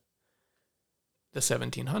in the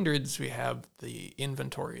 1700s, we have the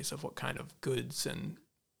inventories of what kind of goods and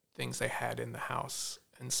things they had in the house.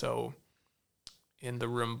 And so in the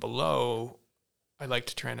room below, I like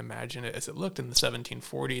to try and imagine it as it looked in the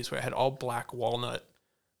 1740s, where it had all black walnut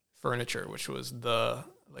furniture, which was the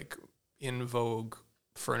in vogue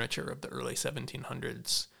furniture of the early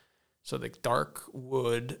 1700s. So the dark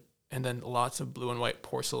wood and then lots of blue and white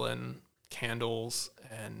porcelain, candles,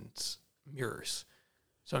 and mirrors.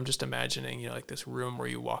 So I'm just imagining, like this room where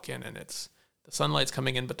you walk in and it's the sunlight's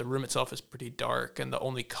coming in, but the room itself is pretty dark, and the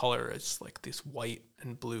only color is like these white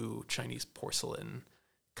and blue Chinese porcelain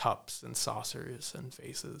cups and saucers and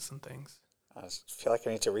vases and things. I feel like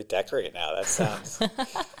I need to redecorate now. That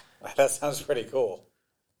sounds pretty cool.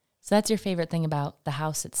 So that's your favorite thing about the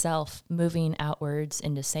house itself, moving outwards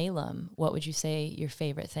into Salem. What would you say your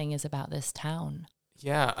favorite thing is about this town?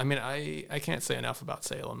 Yeah, I mean, I can't say enough about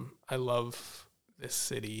Salem. I love this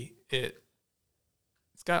city. It's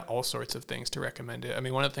got all sorts of things to recommend it. I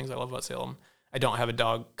mean, one of the things I love about Salem, I don't have a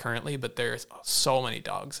dog currently, but there's so many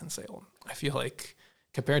dogs in Salem. I feel like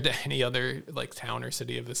compared to any other town or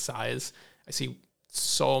city of this size, I see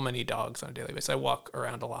so many dogs on a daily basis. I walk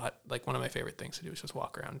around a lot. Like one of my favorite things to do is just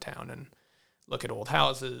walk around town and look at old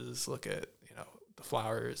houses, look at, the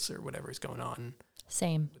flowers or whatever's going on.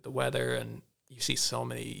 Same. With the weather, and you see so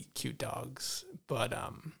many cute dogs. But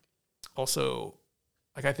also,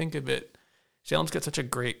 I think of it, Salem's got such a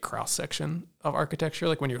great cross-section of architecture.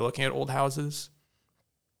 Like when you're looking at old houses,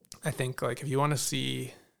 I think if you want to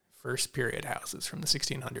see first period houses from the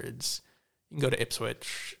 1600s, you can go to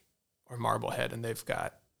Ipswich or Marblehead, and they've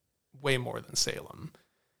got way more than Salem.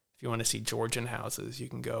 If you want to see Georgian houses, you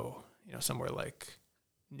can go, somewhere like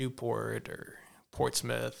Newport or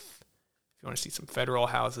Portsmouth. If you want to see some federal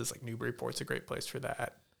houses, like Newburyport's a great place for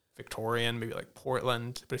that. Victorian, maybe like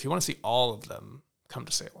Portland. But if you want to see all of them, come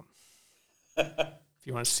to Salem. If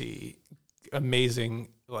you want to see amazing,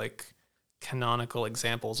 canonical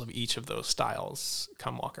examples of each of those styles,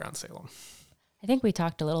 come walk around Salem. I think we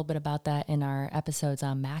talked a little bit about that in our episodes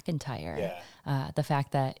on McIntyre. Yeah. The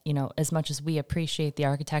fact that, as much as we appreciate the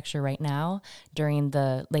architecture right now, during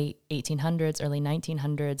the late 1800s, early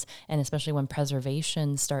 1900s, and especially when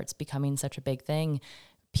preservation starts becoming such a big thing,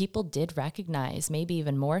 people did recognize, maybe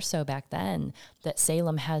even more so back then, that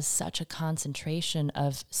Salem has such a concentration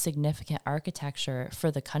of significant architecture for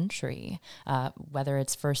the country, whether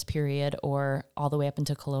it's first period or all the way up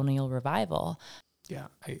into colonial revival. Yeah,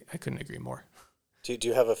 I couldn't agree more. Do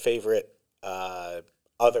you have a favorite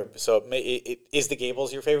other? So is the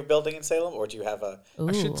Gables your favorite building in Salem, or do you have a?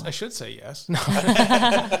 I should say yes. No.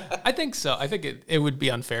 I think so. I think it would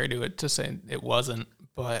be unfair to say it wasn't.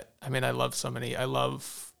 But I mean, I love so many. I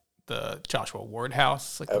love the Joshua Ward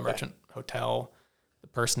House, the Merchant Hotel, the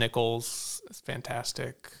Purse Nichols. It's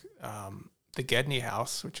fantastic. The Gedney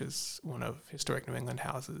House, which is one of historic New England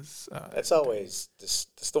houses. That's always this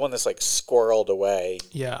the one that's squirreled away.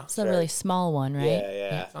 Yeah. It's a really small one, right?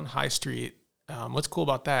 Yeah. It's on High Street. What's cool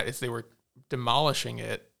about that is they were demolishing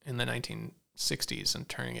it in the 1960s and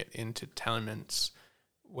turning it into tenements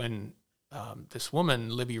when this woman,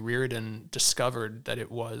 Libby Reardon, discovered that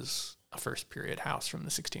it was a first period house from the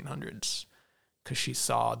 1600s because she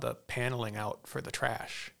saw the paneling out for the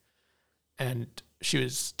trash. And she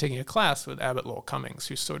was taking a class with Abbott Lowell Cummings,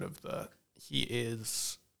 who's he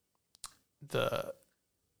is the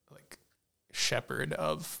shepherd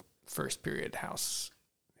of first period house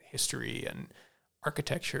history and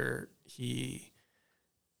architecture. He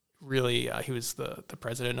really, he was the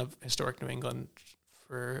president of Historic New England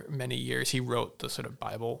for many years. He wrote the sort of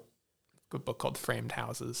Bible, a book called Framed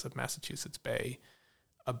Houses of Massachusetts Bay,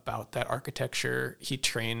 about that architecture. He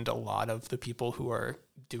trained a lot of the people who are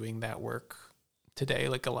doing that work today,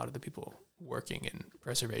 like a lot of the people working in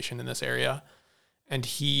preservation in this area. And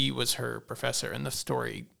he was her professor. And the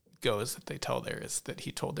story goes that they tell there is that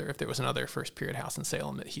he told her if there was another first period house in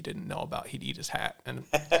Salem that he didn't know about, he'd eat his hat. And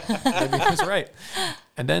maybe he was right.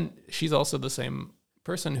 And then she's also the same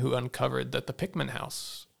person who uncovered that the Pickman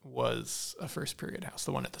house was a first period house,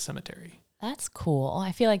 the one at the cemetery. That's cool.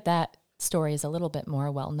 I feel like that story is a little bit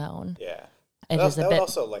more well known. Yeah. It that is a that bit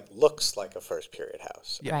also like looks like a first period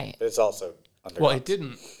house. Yeah. right. But it's also underground. Well, it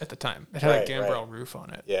didn't at the time. It had Right, a gambrel right. roof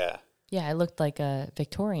on it. Yeah. Yeah, it looked like a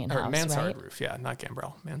Victorian Or house, mansard right? roof, yeah, not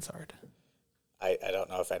gambrel, mansard. I don't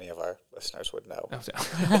know if any of our listeners would know. Got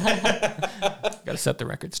to set the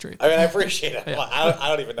record straight. I mean, I appreciate it. Yeah. Well, I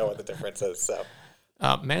don't even know what the difference is. So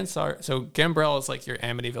Mansard, so gambrel is like your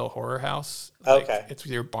Amityville horror house. Like, Okay. It's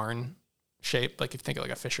your barn shape. Like if you think of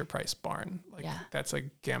like a Fisher Price barn, like Yeah. that's a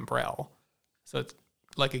gambrel. So it's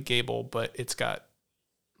like a gable, but it's got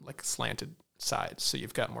like slanted sides. So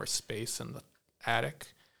you've got more space in the attic.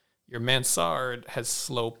 Your mansard has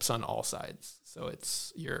slopes on all sides. So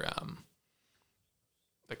it's your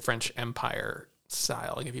like French Empire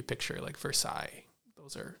style. Like if you picture like Versailles,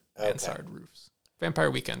 those are mansard roofs. Vampire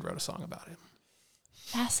Weekend wrote a song about it.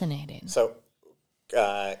 Fascinating. so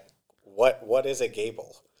what is a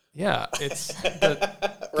gable? Yeah, it's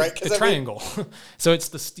the, Right? the triangle. So it's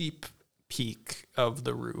the steep peak of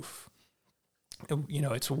the roof. You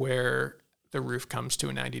know, it's where the roof comes to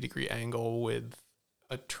a 90-degree angle with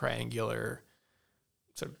a triangular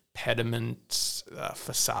sort of pediment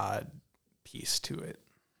facade piece to it.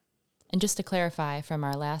 And just to clarify from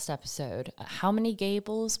our last episode, how many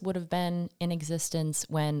gables would have been in existence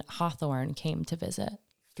when Hawthorne came to visit?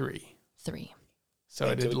 3. 3. So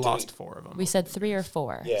And it had do lost we- 4 of them. We said 3 or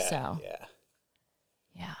 4. Yeah. So, Yeah.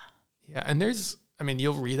 yeah. Yeah, and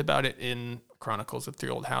you'll read about it in Chronicles of Three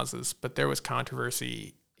Old Houses, but there was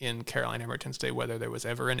controversy in Caroline Emerton's day whether there was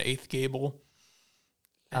ever an 8th gable.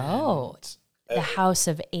 Oh, And, the House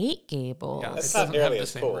of 8 Gables. yeah, That's it not doesn't have nearly the as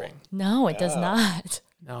same cool. ring. No, it does No. not.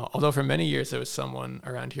 No, although for many years there was someone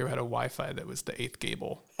around here who had a Wi-Fi that was the 8th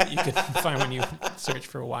gable that you could find when you search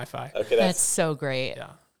for Wi-Fi. Okay, That's that's so great.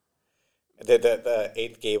 Yeah. the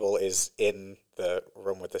eighth gable is in the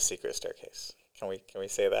room with the secret staircase. Can we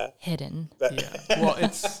say that? Hidden. Yeah. Well,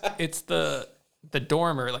 it's the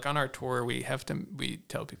dormer. Like on our tour, we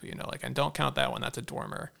tell people, like, and don't count that one. That's a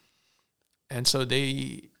dormer. And so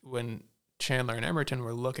when Chandler and Emerton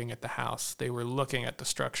were looking at the house, they were looking at the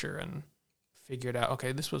structure and figured out,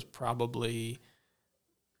 okay, this was probably,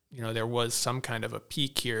 there was some kind of a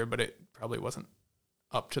peak here, but it probably wasn't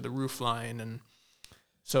up to the roof line. And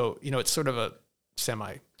so, it's sort of a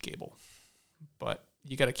semi-gable, but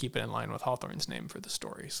you got to keep it in line with Hawthorne's name for the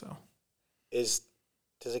story. So, Does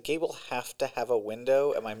a gable have to have a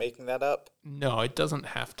window? Am I making that up? no, it doesn't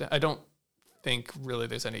have to. I don't think really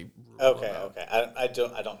there's any rule Okay. I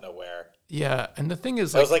don't know where. Yeah, and the thing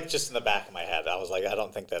is, I was like just in the back of my head. I was like, I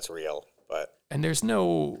don't think that's real, but and there's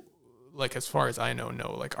no, like, as far as I know,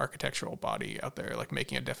 no like architectural body out there like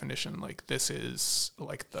making a definition like this is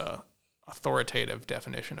like the authoritative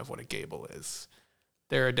definition of what a gable is.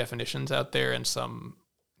 There are definitions out there, and some,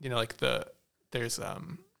 like there's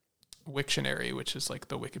Wiktionary, which is like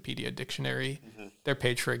the Wikipedia dictionary. Mm-hmm. Their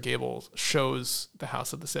page for a gable shows the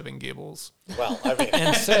House of the Seven Gables. well, I mean,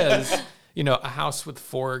 And says, a house with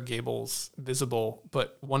 4 gables visible,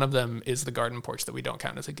 but one of them is the garden porch that we don't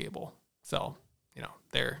count as a gable. So,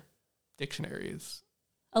 their dictionary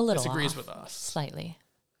A little disagrees off, with us. slightly.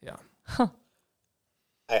 Yeah.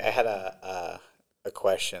 I had a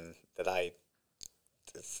question that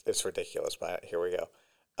it's ridiculous, but here we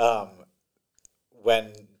go.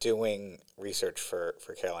 When doing research for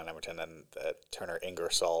Caroline Emerton and the Turner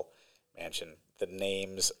Ingersoll mansion, the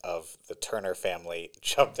names of the Turner family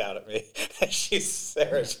jumped out at me. She's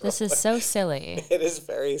Sarah's. This is so silly. It is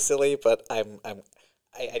very silly, but I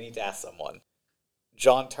need to ask someone.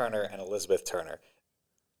 John Turner and Elizabeth Turner.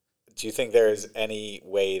 Do you think there is any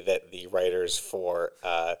way that the writers for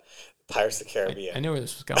Pirates of the Caribbean I knew where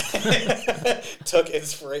this was going. took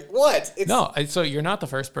inspiration? What? So you're not the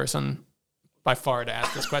first person by far to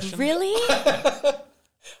ask this question. Really?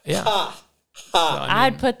 Yeah. So,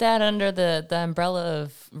 I'd put that under the umbrella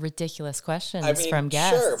of ridiculous questions from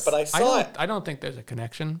guests. Sure, but I saw it. I don't think there's a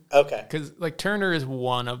connection. Okay. Because like Turner is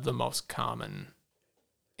one of the most common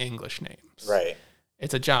English names. Right.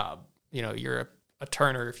 It's a job. You're a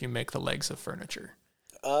turner if you make the legs of furniture.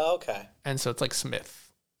 Oh, okay. And so it's like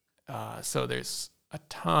Smith. So there's a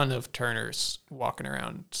ton of Turners walking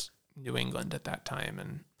around New England at that time,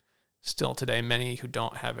 and still today, many who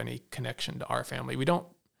don't have any connection to our family. We don't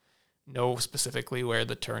know specifically where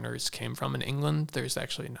the Turners came from in England. There's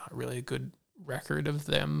actually not really a good record of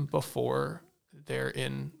them before they're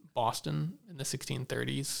in Boston in the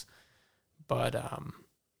 1630s, but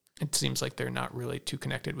it seems like they're not really too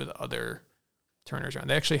connected with other Turners around.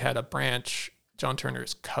 They actually had a branch. John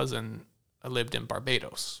Turner's cousin lived in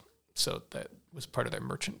Barbados, so that was part of their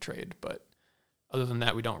merchant trade. But other than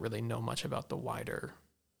that, we don't really know much about the wider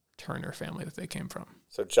Turner family that they came from.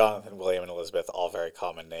 So Jonathan, William, and Elizabeth, all very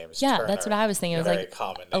common names. Yeah, Turner, that's what I was thinking. It was very like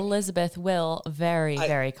common name. Elizabeth, Will, very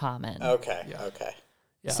common. Okay, Yeah. okay.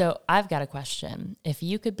 Yeah. So I've got a question. If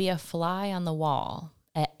you could be a fly on the wall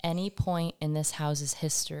at any point in this house's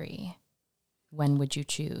history, when would you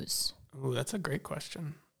choose? Ooh, that's a great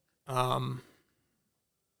question. I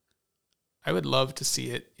would love to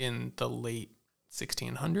see it in the late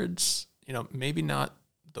 1600s. Maybe not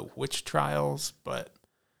the witch trials, but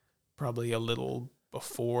probably a little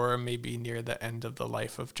before, maybe near the end of the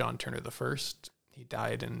life of John Turner I. He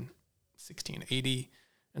died in 1680.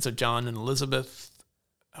 And so John and Elizabeth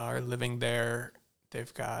are living there.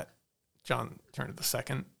 They've got John Turner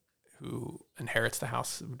II, who inherits the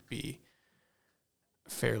house, would be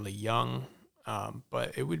fairly young.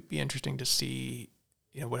 But it would be interesting to see,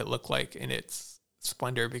 what it looked like in its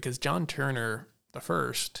splendor, because John Turner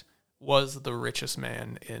I was the richest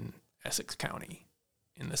man in Essex County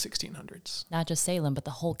in the 1600s. Not just Salem, but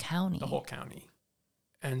the whole county. The whole county.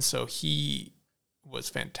 And so he was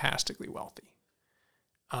fantastically wealthy.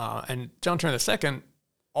 And John Turner II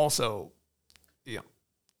also,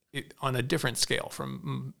 on a different scale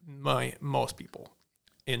from most people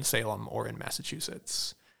in Salem or in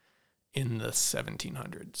Massachusetts in the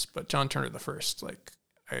 1700s. But John Turner I,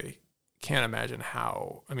 I can't imagine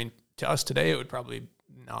how, to us today, it would probably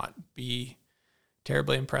not be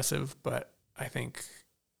terribly impressive, but I think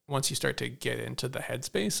once you start to get into the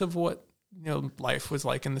headspace of what life was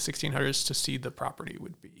like in the 1600s, to see the property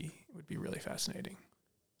would be really fascinating.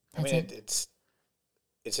 It's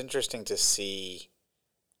interesting to see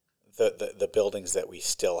the buildings that we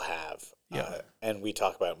still have, and we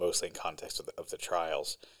talk about it mostly in context of the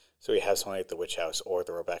trials. So we have something like the Witch House or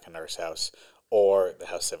the Rebecca Nurse House or the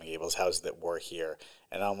House Seven Gables houses that were here,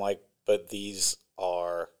 and I'm like, but these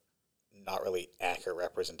are not really accurate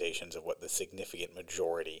representations of what the significant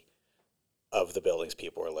majority of the buildings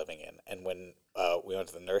people were living in. And when we went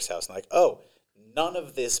to the nurse house, and like, oh, none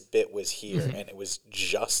of this bit was here, and it was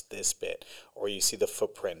just this bit. Or you see the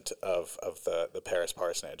footprint of the Paris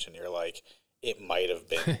parsonage, and you're like, it might have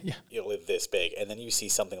been this big. And then you see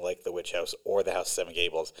something like the Witch House or the House of Seven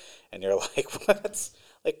Gables, and you're like, well, that's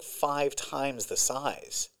like 5 times the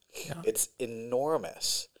size. Yeah. It's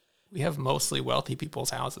enormous. We have mostly wealthy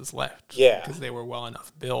people's houses left. Yeah. Because they were well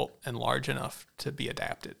enough built and large enough to be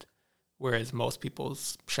adapted. Whereas most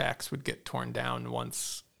people's shacks would get torn down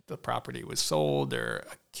once the property was sold, or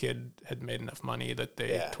a kid had made enough money that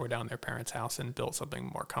they tore down their parents' house and built something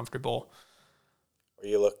more comfortable. Or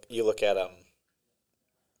you look at I'm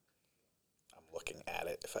looking at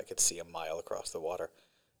it if I could see a mile across the water.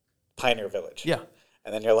 Pioneer Village. Yeah.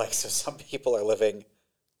 And then you're like, so some people are living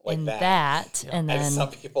like in that. And then some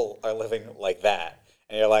people are living like that.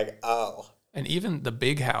 And you're like, oh. And even the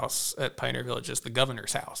big house at Pioneer Village is the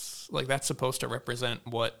governor's house. Like, that's supposed to represent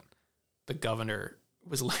what the governor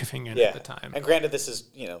was living in at the time. And granted, this is,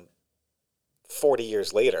 40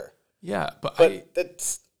 years later. Yeah, but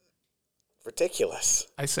that's ridiculous.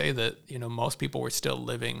 I say that, most people were still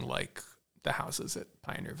living like the houses at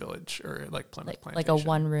Pioneer Village or like Plymouth Plantation. Like a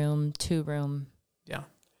 1-room, 2-room. Yeah.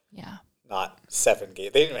 Yeah. Not 7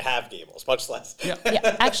 Gables. They didn't even have Gables, much less. Yeah.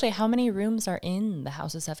 Yeah. Actually, how many rooms are in the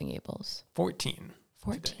House of Seven Gables? 14.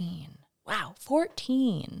 14. Today. Wow,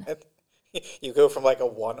 14. You go from like a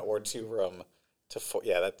 1 or 2 room to 4.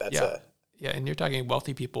 Yeah, that's Yeah, and you're talking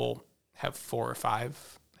wealthy people have 4 or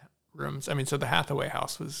 5 rooms. So the Hathaway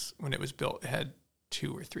house was, when it was built, it had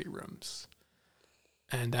 2 or 3 rooms.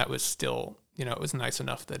 And that was still, it was nice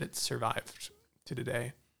enough that it survived to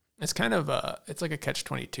today. It's kind of it's like a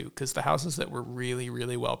catch-22, because the houses that were really,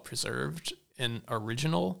 really well preserved and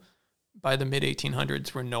original by the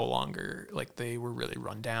mid-1800s were no longer, like, they were really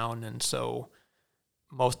run down, and so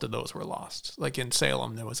most of those were lost. Like in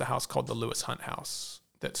Salem, there was a house called the Lewis Hunt House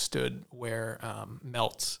that stood where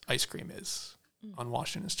Melt's ice cream is on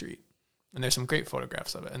Washington Street. And there's some great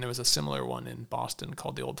photographs of it. And there was a similar one in Boston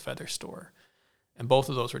called the Old Feather Store. And both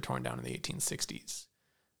of those were torn down in the 1860s.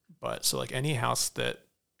 But so like any house that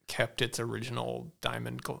kept its original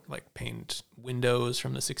diamond like paned windows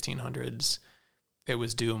from the 1600s, it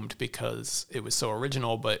was doomed because it was so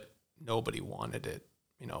original, but nobody wanted it.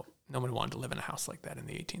 Nobody wanted to live in a house like that in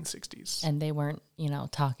the 1860s. And they weren't,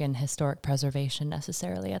 talking historic preservation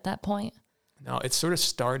necessarily at that point. No, it sort of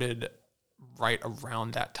started right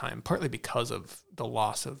around that time, partly because of the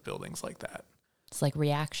loss of buildings like that. It's like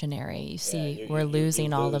reactionary. You see, you we're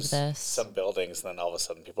losing all of lose this. some buildings, and then all of a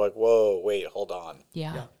sudden people are like, whoa, wait, hold on.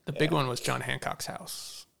 Yeah. The big one was John Hancock's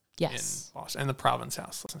house. Yes. In Boston, and the Province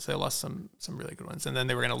House. So they lost some really good ones. And then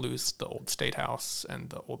they were going to lose the old State House and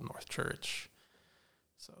the Old North Church.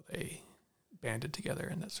 So they banded together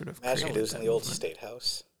and that sort of Imagine created losing that the old movement. State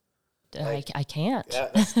House. I can't.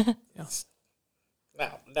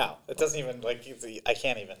 Yeah, no, it doesn't even, I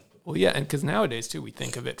can't even. Well, yeah, and because nowadays, too, we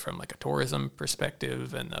think of it from, like, a tourism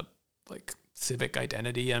perspective and a, like, civic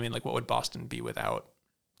identity. I mean, like, what would Boston be without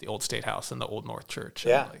the old State House and the Old North Church?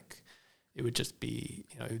 Yeah. And, like, it would just be,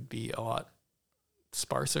 it would be a lot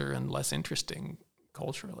sparser and less interesting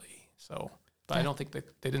culturally. So, but I don't think they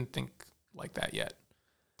didn't think like that yet.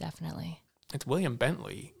 Definitely. It's William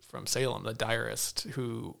Bentley from Salem, the diarist,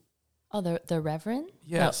 who... Oh, the Reverend?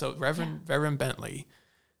 Yeah, No. so Reverend Bentley,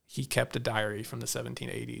 he kept a diary from the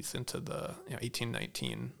 1780s into the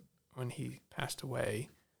 1819 when he passed away.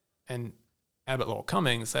 And Abbott Lowell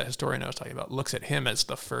Cummings, that historian I was talking about, looks at him as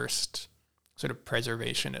the first sort of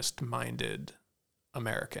preservationist-minded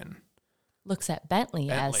American. Looks at Bentley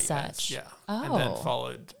as such. yeah. Oh. And then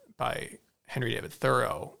followed by Henry David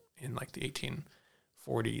Thoreau in like the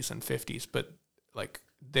 1840s and 50s. But like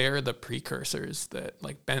they're the precursors that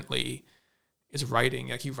like Bentley is writing.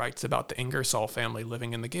 Like he writes about the Ingersoll family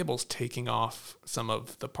living in the Gables, taking off some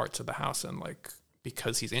of the parts of the house and like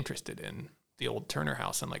because he's interested in the old Turner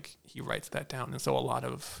house and like he writes that down. And so a lot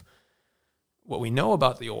of what we know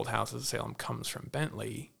about the old houses of Salem comes from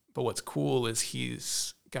Bentley. But what's cool is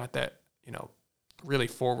he's got that, really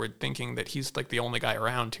forward thinking that he's like the only guy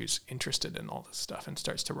around who's interested in all this stuff and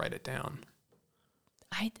starts to write it down.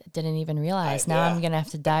 I didn't even realize. Now I'm going to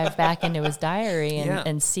have to dive back into his diary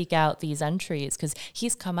and seek out these entries because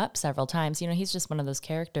he's come up several times. He's just one of those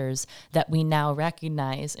characters that we now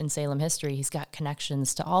recognize in Salem history. He's got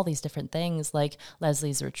connections to all these different things like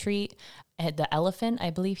Leslie's Retreat, the elephant. I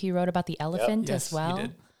believe he wrote about the elephant as well. He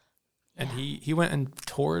did. And he went and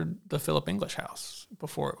toured the Philip English house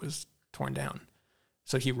before it was torn down.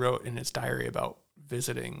 So he wrote in his diary about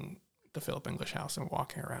visiting the Philip English house and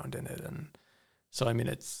walking around in it. And so, I mean,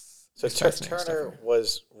 it's Turner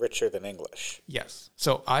was richer than English. Yes.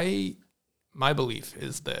 So my belief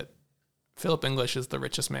is that Philip English is the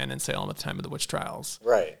richest man in Salem at the time of the witch trials.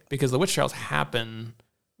 Right. Because the witch trials happen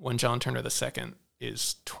when John Turner II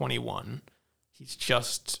is 21. He's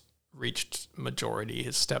just reached majority.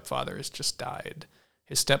 His stepfather has just died.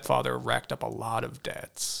 His stepfather racked up a lot of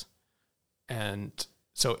debts. And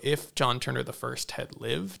so if John Turner I had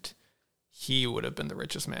lived, he would have been the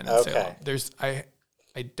richest man in Salem.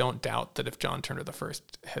 I don't doubt that if John Turner I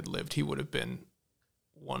had lived, he would have been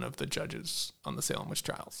one of the judges on the Salem witch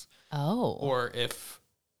trials. Oh. Or if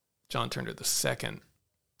John Turner II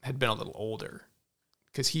had been a little older,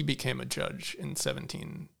 because he became a judge in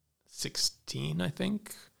 1716, I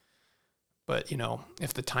think. But,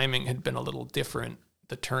 if the timing had been a little different,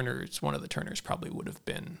 one of the Turners probably would have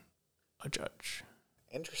been a judge.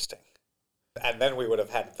 Interesting. And then we would have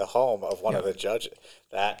had the home of one of the judges.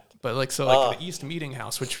 The East Meeting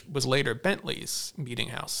House, which was later Bentley's meeting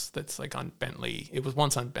house, that's like on Bentley. It was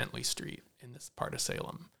once on Bentley Street in this part of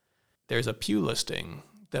Salem. There's a pew listing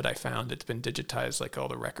that I found. It's been digitized, like all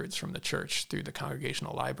the records from the church through the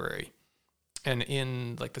Congregational Library. And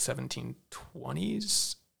in like the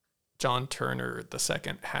 1720s, John Turner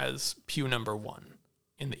II has pew number 1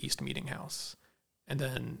 in the East Meeting House. And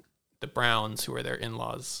then the Browns, who are their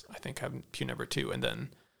in-laws, I think have pew number 2. And then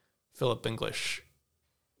Philip English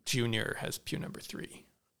Jr. has pew number 3.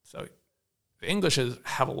 So the Englishes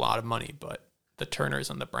have a lot of money, but the Turners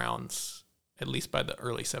and the Browns, at least by the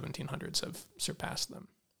early 1700s, have surpassed them.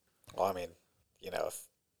 Well, I mean, if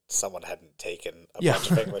someone hadn't taken a bunch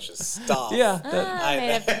of English's stuff. May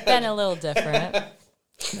have been a little different.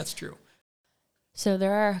 That's true. So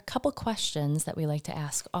there are a couple questions that we like to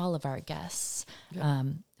ask all of our guests. Yeah.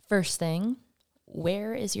 First thing,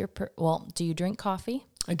 where is your, do you drink coffee?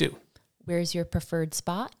 I do. Where's your preferred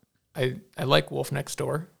spot? I like Wolf Next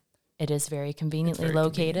Door. It is very conveniently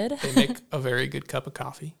located. They make a very good cup of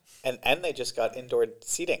coffee. And they just got indoor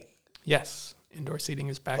seating. Yes, indoor seating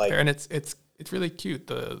is back there, and it's really cute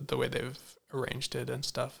the way they've arranged it and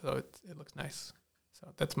stuff. So it looks nice. So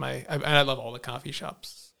that's I love all the coffee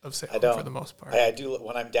shops of Salem for the most part. I do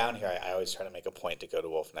when I'm down here. I always try to make a point to go to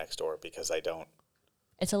Wolf Next Door because I don't.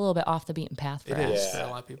 It's a little bit off the beaten path for us. For a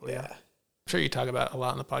lot of people. Yeah. sure you talk about it a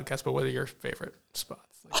lot on the podcast, but what are your favorite spots?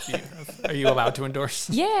 Like, are you allowed to endorse?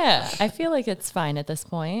 Yeah, I feel like it's fine at this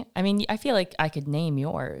point. I mean, I feel like I could name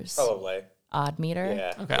yours. Probably. Odd Meter.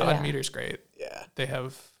 Yeah. Okay, Yeah. Odd Meter's great. Yeah. They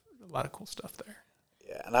have a lot of cool stuff there.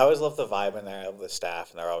 Yeah. And I always love the vibe in there. I love the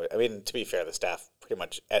staff. And they're always, I mean, to be fair, the staff pretty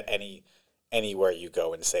much at anywhere you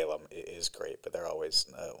go in Salem is great, but they're always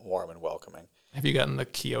warm and welcoming. Have you gotten the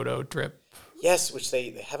Kyoto drip? Yes, which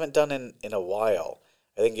they haven't done in a while.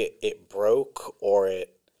 I think it broke or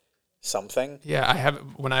it something. Yeah, I have.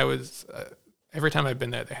 When I was every time I've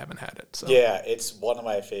been there, they haven't had it. So Yeah, it's one of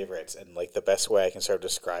my favorites, and like the best way I can sort of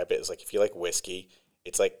describe it is like if you like whiskey,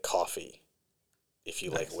 it's like coffee. If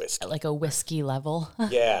you like whiskey, At like a whiskey level.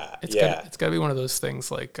 yeah, it's yeah, got to be one of those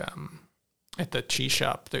things like at the cheese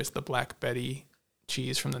shop. There's the Black Betty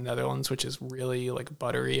cheese from the Netherlands, which is really like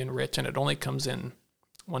buttery and rich, and it only comes in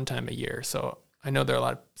one time a year. So I know there are a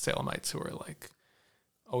lot of Salemites who are like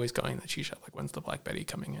always going to the cheese shop. Like, when's the Black Betty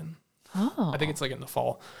coming in? Oh. I think it's like in the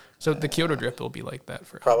fall. So the Kyoto drip will be like that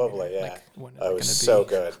for probably, yeah. Like, when is Oh, it it was gonna so be?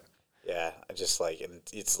 good. Yeah, I just like, and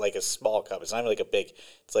it's like a small cup. It's not even like a big.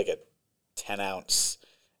 It's like a 10-ounce,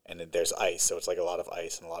 and then there's ice, so it's like a lot of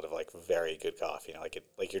ice and a lot of like very good coffee. You know,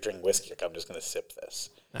 like you're drinking whiskey. Like, I'm just gonna sip this.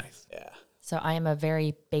 Nice. Yeah. So I am a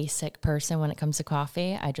very basic person when it comes to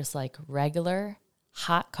coffee. I just like regular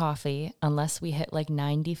hot coffee. Unless we hit like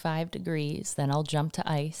 95 degrees, then I'll jump to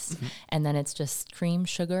ice. And then it's just cream,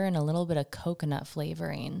 sugar, and a little bit of coconut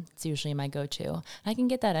flavoring. It's usually my go-to. I can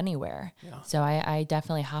get that anywhere. Yeah. So I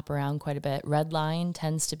definitely hop around quite a bit. Red Line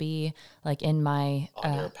tends to be like in my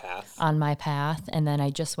On your path. on my path. And then I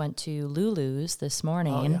just went to Lulu's this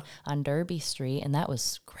morning yeah. on Derby Street, and that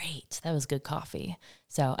was great. That was good coffee.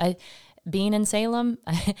 So being in Salem,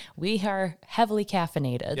 we are heavily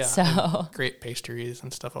caffeinated. Yeah, So and great pastries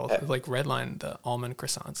and stuff. Also, like Red Line, the almond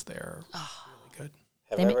croissants there are really good.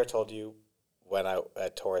 Have I ever told you when a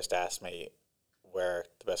tourist asked me where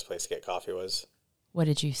the best place to get coffee was? what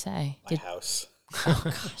did you say? My house. Oh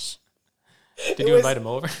gosh. Did you invite him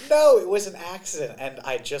over? No, it was an accident, and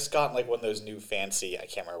I just got like one of those new fancy. I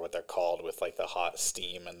can't remember what they're called, with like the hot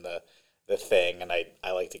steam and the thing. And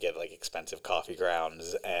I like to get like expensive coffee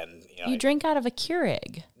grounds, and You drink out of a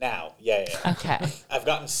Keurig. now, yeah. Okay. I've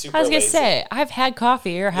gotten super. I was gonna lazy. say I've had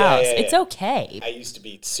coffee at your house. yeah, It's yeah. okay. I used to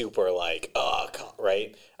be super like,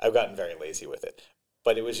 right? I've gotten very lazy with it.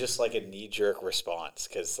 But it was just like a knee-jerk response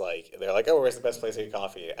because like they're like, oh, where's the best place to get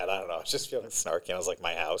coffee? And I don't know, I was just feeling snarky. And I was like,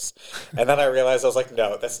 my house. And then I realized I was like,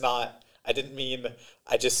 no, that's not. I didn't mean.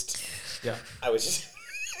 I was just.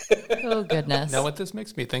 Oh goodness. Now, what this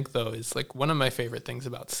makes me think, though, is like one of my favorite things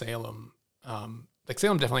about Salem. Like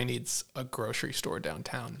Salem definitely needs a grocery store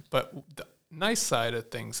downtown, but the nice side of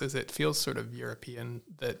things is it feels sort of European.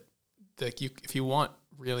 That if you want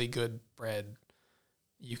really good bread,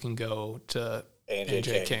 you can go to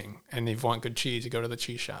A&J King, and if you want good cheese, you go to the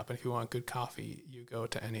cheese shop, and if you want good coffee, you go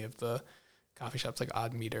to any of the coffee shops like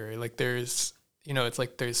Odd Meter. Like there's, it's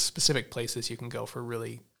like there's specific places you can go for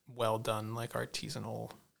really well done, like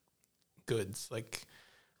artisanal goods, like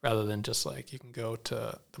rather than just like you can go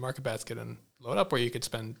to the Market Basket and load up, where you could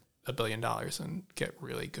spend $1 billion and get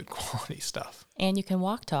really good quality stuff. And you can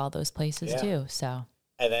walk to all those places too. So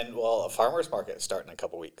And then, a farmer's market is starting in a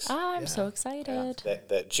couple weeks. I'm so excited.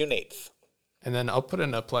 The June 8th. And then I'll put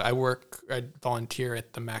in a plug. I volunteer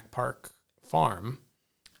at the Mac Park Farm.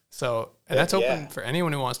 So, and that's open for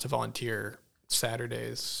anyone who wants to volunteer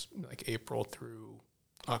Saturdays, like April through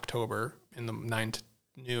October in the 9 to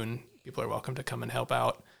noon. People are welcome to come and help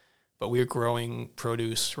out. But we're growing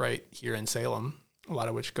produce right here in Salem, a lot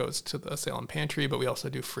of which goes to the Salem Pantry, but we also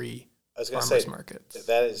do free farmers markets.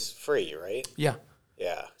 That is free, right? Yeah.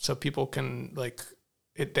 Yeah. So people can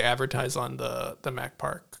they advertise on the Mac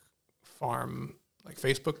Park Farm like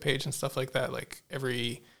Facebook page and stuff like that. Like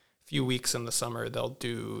every few weeks in the summer, they'll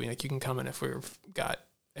do like you can come in if we've got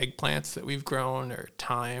eggplants that we've grown or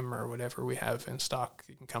thyme or whatever we have in stock.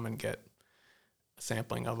 You can come and get a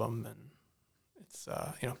sampling of them, and it's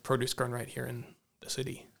produce grown right here in the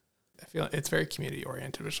city. I feel it's very community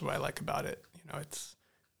oriented, which is what I like about it.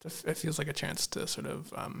 It feels like a chance to sort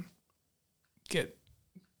of get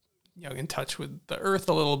in touch with the earth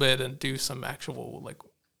a little bit and do some actual like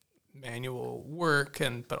manual work,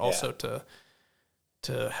 but also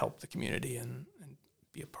to help the community and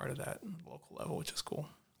be a part of that on the local level, which is cool.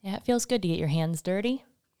 Yeah, it feels good to get your hands dirty.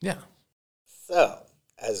 Yeah. So,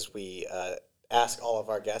 as we ask all of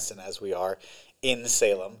our guests, and as we are in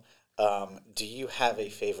Salem, do you have a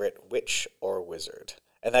favorite witch or wizard?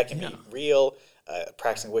 And that can be real,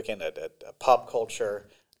 practicing Wiccan, a pop culture,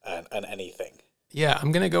 and anything. Yeah,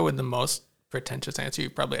 I'm going to go with the most pretentious answer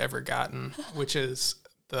you've probably ever gotten, which is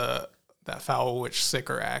the that foul witch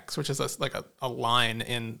Sycorax, which is a line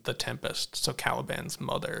in The Tempest. So Caliban's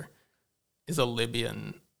mother is a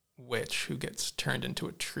Libyan witch who gets turned into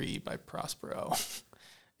a tree by Prospero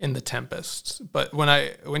in The Tempest. But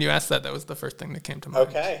when you asked that, that was the first thing that came to mind.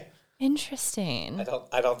 Okay. Interesting.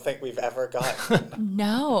 I don't think we've ever gotten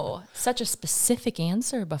No, such a specific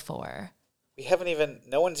answer before. we haven't even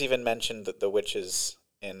no one's even mentioned the witches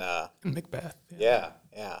in Macbeth. yeah.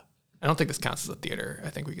 I don't think this counts as a theater. I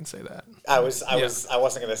think we can say that. I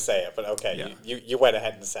wasn't gonna say it, but okay, Yeah. you went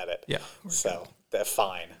ahead and said it. Yeah. So that's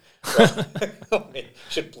fine. Well, we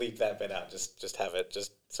should bleep that bit out. Just have it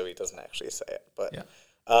just so he doesn't actually say it. But Yeah.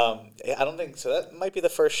 I don't think so. That might be the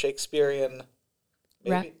first Shakespearean.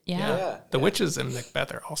 Maybe? Yeah. The witches in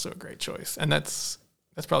Macbeth are also a great choice, and that's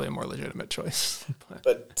probably a more legitimate choice.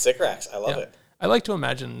 But Sycorax, I love it. I like to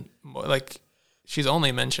imagine like she's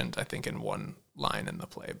only mentioned, I think, in one line in the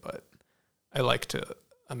play, but I like to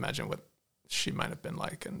imagine what she might have been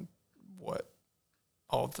like and what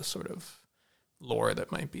all of the sort of lore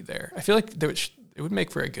that might be there. I feel like it would make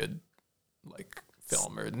for a good like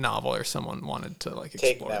film or novel, or someone wanted to like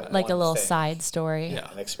explore that. Like a little thing. side story. Yeah.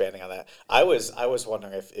 And expanding on that, I was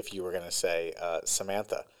wondering if you were going to say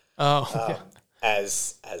Samantha, Oh,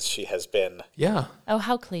 as she has been. yeah. Oh,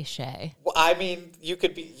 how cliche. Well, I mean, you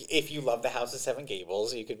could be, if you love the House of Seven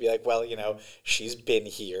Gables, you could be like, well, she's been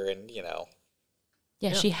here, and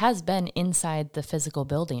Yeah, she has been inside the physical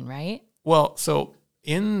building, right? Well, so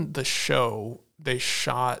in the show, they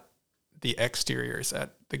shot the exteriors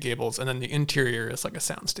at the Gables, and then the interior is like a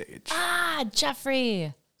soundstage. Ah,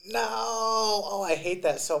 Jeffrey. No, oh, I hate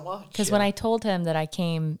that so much. Because when I told him that I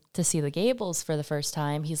came to see the Gables for the first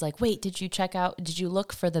time, he's like, wait, did you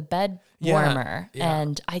look for the bed warmer? Yeah.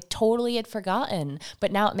 And I totally had forgotten.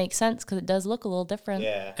 But now it makes sense because it does look a little different.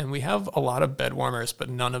 Yeah, And we have a lot of bed warmers, but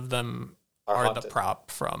none of them are the haunted. prop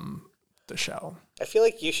from the show. I feel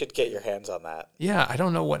like you should get your hands on that. Yeah, I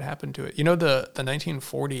don't know what happened to it. The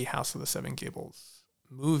 1940 House of the Seven Gables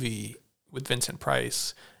movie with Vincent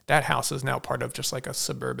Price, that house is now part of just like a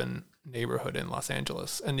suburban neighborhood in Los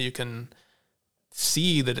Angeles. And you can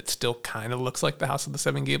see that it still kind of looks like the House of the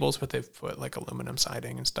Seven Gables, but they've put like aluminum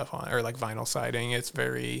siding and stuff on, or like vinyl siding. It's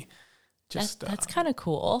very just... That's kind of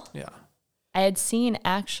cool. Yeah. I had seen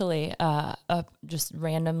actually, just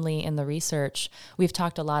randomly in the research, we've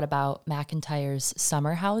talked a lot about McIntyre's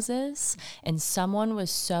summer houses, and someone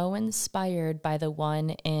was so inspired by the one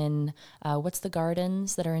in, what's the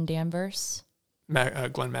gardens that are in Danvers?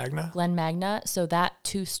 Glen Magna. Glen Magna. So that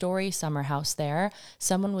 2-story summer house there,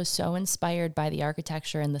 someone was so inspired by the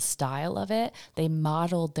architecture and the style of it, they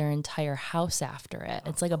modeled their entire house after it.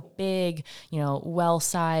 It's like a big,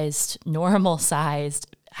 well-sized,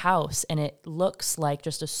 normal-sized house, and it looks like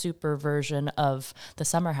just a super version of the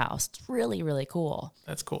summer house. It's really, really cool.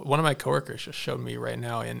 That's cool. One of my coworkers just showed me right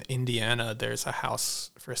now in Indiana, there's a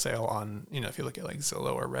house for sale on, if you look at like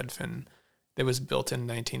Zillow or Redfin, that was built in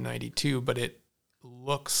 1992, but it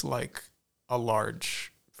looks like a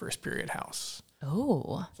large first period house.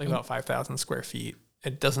 Oh, It's like about 5,000 square feet.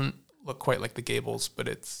 It doesn't look quite like the Gables, but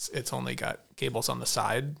it's only got gables on the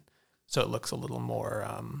side, so it looks a little more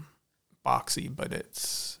boxy, but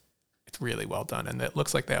it's really well done, and it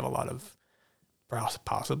looks like they have a lot of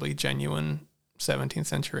possibly genuine 17th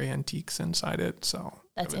century antiques inside it. So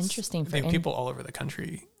that's interesting. I think people all over the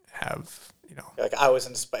country have, Like, I was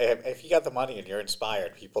inspired. If you got the money and you're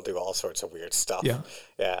inspired, people do all sorts of weird stuff. Yeah.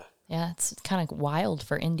 Yeah, it's kind of wild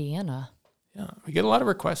for Indiana. Yeah, we get a lot of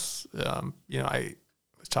requests. I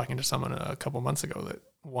was talking to someone a couple months ago that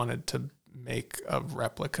wanted to make a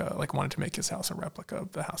replica, wanted to make his house a replica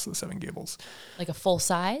of the House of the Seven Gables. Like a full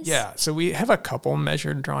size? Yeah, so we have a couple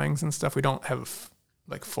measured drawings and stuff. We don't have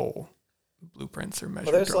full blueprints or measured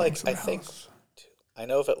Well, there's drawings. I think I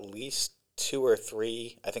know of at least 2 or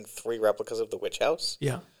 3, I think 3 replicas of the Witch House.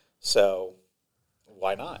 Yeah. So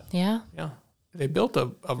why not? Yeah. Yeah. They built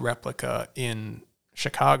a replica in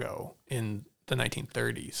Chicago in the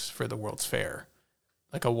 1930s for the World's Fair,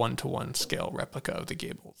 like a 1-to-1 scale replica of the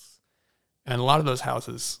Gables. And a lot of those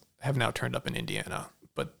houses have now turned up in Indiana,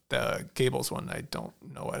 but the Gables one, I don't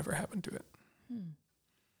know whatever happened to it.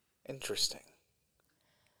 Interesting.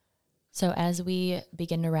 So as we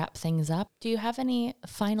begin to wrap things up, do you have any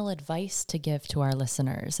final advice to give to our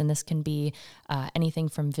listeners? And this can be anything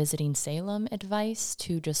from visiting Salem advice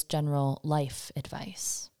to just general life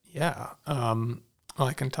advice. Yeah. Well,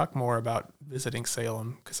 I can talk more about visiting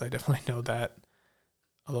Salem because I definitely know that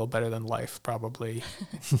a little better than life, probably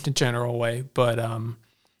in a general way. But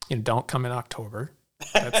don't come in October.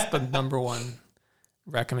 That's the number one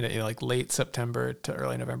recommendation. Like late September to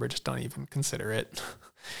early November, just don't even consider it.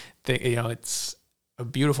 It's a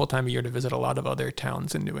beautiful time of year to visit a lot of other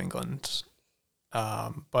towns in New England.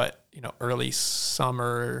 But, early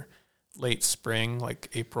summer, late spring, like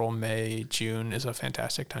April, May, June is a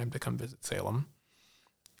fantastic time to come visit Salem.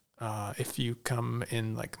 If you come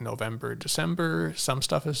in like November, December, some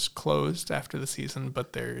stuff is closed after the season,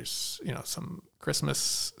 but there's, some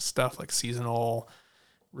Christmas stuff like seasonal,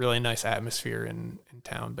 really nice atmosphere in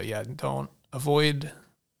town. But yeah, don't avoid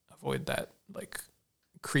that like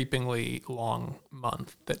creepingly long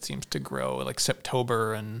month that seems to grow, like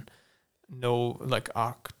September and no like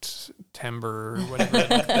October, whatever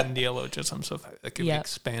the neologism. So like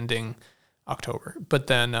expanding October, but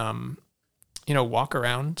then walk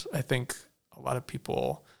around. I think a lot of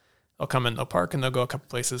people they'll come in, they'll park, and they'll go a couple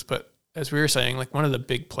places. But as we were saying, like one of the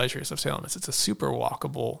big pleasures of Salem is it's a super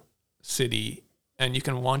walkable city, and you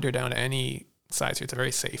can wander down any side street. It's a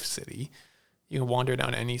very safe city. You can wander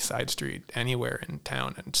down any side street anywhere in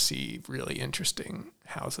town and see really interesting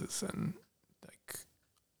houses, and like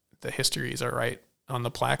the histories are right on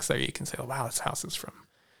the plaques there. You can say, oh, wow, this house is from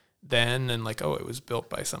then, and like, oh, it was built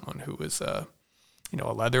by someone who was a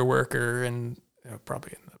leather worker, and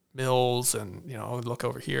probably in the mills, and look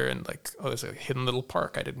over here and like, oh, there's a hidden little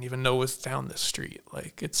park I didn't even know was down this street.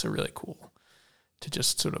 Like, it's really cool to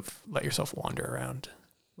just sort of let yourself wander around.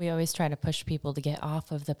 We always try to push people to get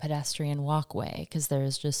off of the pedestrian walkway because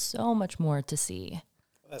there's just so much more to see.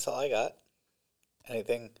 That's all I got.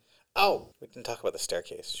 Anything? Oh, we didn't talk about the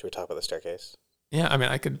staircase. Should we talk about the staircase? Yeah, I mean,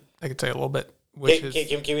 I could tell you a little bit.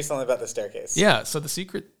 Give me something about the staircase. Yeah, so the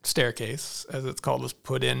secret staircase, as it's called, was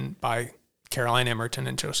put in by Caroline Emerton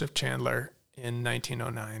and Joseph Chandler in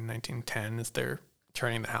 1909, 1910, as they're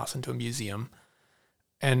turning the house into a museum.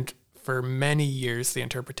 And for many years, the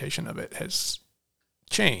interpretation of it has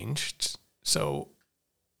changed. So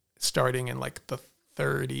starting in like the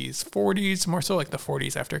 30s, 40s, more so like the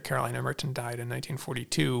 40s after Caroline Emerton died in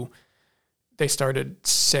 1942, they started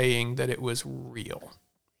saying that it was real.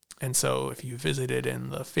 And so if you visited in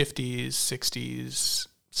the 50s, 60s,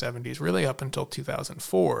 70s, really up until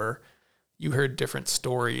 2004, you heard different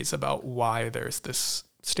stories about why there's this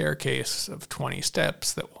staircase of 20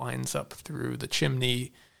 steps that winds up through the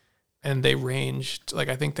chimney. And they ranged, like,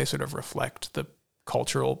 I think they sort of reflect the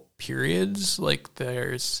cultural periods. Like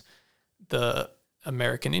there's the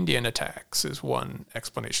American Indian attacks is one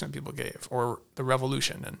explanation that people gave, or the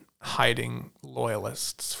Revolution and hiding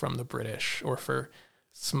loyalists from the British, or for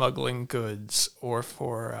smuggling goods, or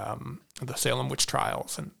for the Salem witch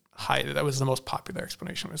trials and hide. That was the most popular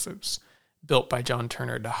explanation. Was it was built by John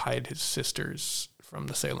Turner to hide his sisters from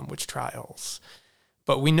the Salem witch trials.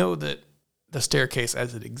 But we know that the staircase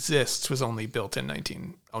as it exists was only built in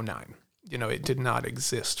 1909. It did not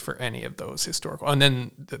exist for any of those historical. And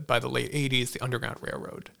then by the late 80s, the Underground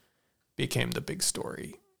Railroad became the big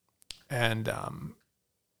story. And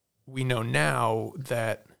we know now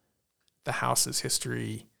that the house's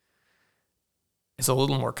history is a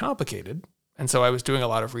little more complicated. And so I was doing a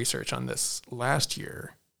lot of research on this last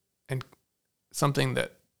year, and something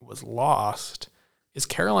that was lost is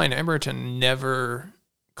Caroline Emerton never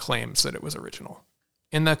claims that it was original.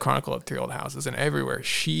 In the Chronicle of Three Old Houses and everywhere,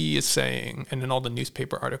 she is saying, and in all the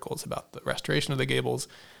newspaper articles about the restoration of the Gables,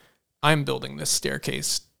 I'm building this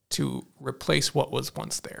staircase to replace what was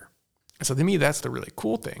once there. And so to me, that's the really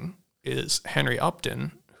cool thing, is Henry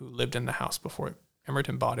Upton, who lived in the house before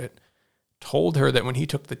Emerton bought it, told her that when he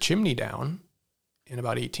took the chimney down in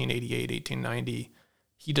about 1888, 1890,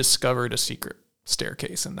 he discovered a secret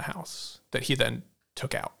staircase in the house that he then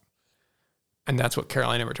took out. And that's what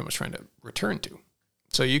Caroline Emerton was trying to return to.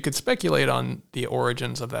 So you could speculate on the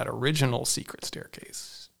origins of that original secret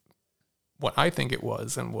staircase. What I think it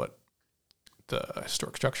was, and what the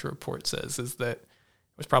historic structure report says, is that it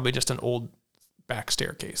was probably just an old back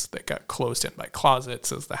staircase that got closed in by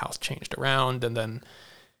closets as the house changed around. And then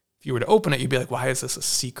if you were to open it, you'd be like, why is this a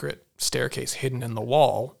secret staircase hidden in the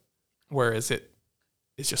wall? Whereas it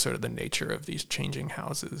is just sort of the nature of these changing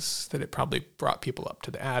houses, that it probably brought people up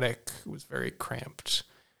to the attic. It was very cramped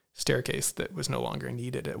staircase that was no longer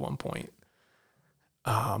needed at one point.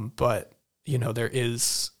 But, there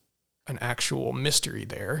is an actual mystery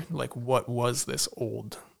there. Like, what was this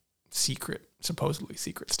old supposedly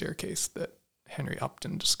secret staircase that Henry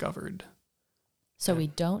Upton discovered? So we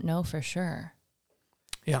don't know for sure.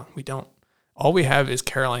 Yeah, we don't. All we have is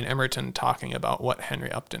Caroline Emerton talking about what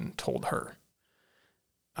Henry Upton told her,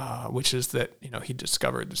 which is that, he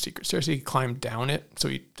discovered the secret stairs. He climbed down it, so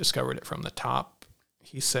he discovered it from the top.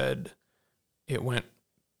 He said it went,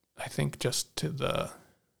 I think, just to the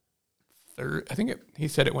third. He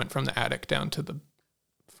said it went from the attic down to the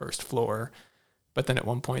first floor. But then at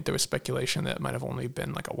one point there was speculation that it might have only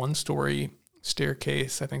been like a one-story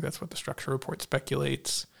staircase. I think that's what the structure report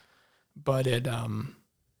speculates. But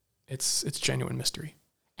it's genuine mystery.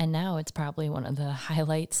 And now it's probably one of the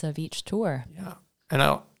highlights of each tour. Yeah.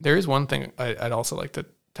 And there is one thing I'd also like to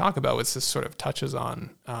talk about, which this sort of touches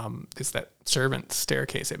on, is that servant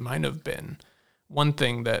staircase. It might have been one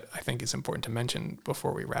thing that I think is important to mention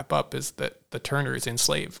before we wrap up, is that the Turners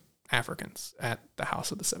enslaved Africans at the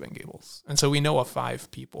House of the Seven Gables. And so we know of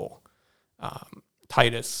 5 people,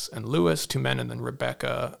 Titus and Lewis, 2 men, and then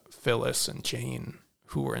Rebecca, Phyllis, and Jane,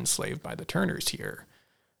 who were enslaved by the Turners here.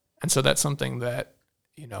 And so that's something that,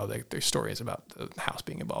 there's stories about the house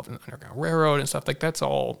being involved in the Underground Railroad and stuff. Like, that's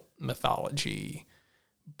all mythology,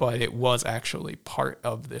 but it was actually part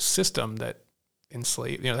of this system that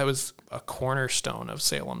enslaved, that was a cornerstone of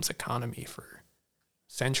Salem's economy for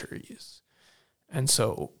centuries. And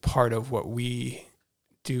so part of what we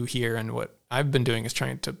do here, and what I've been doing, is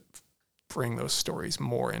trying to bring those stories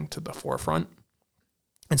more into the forefront.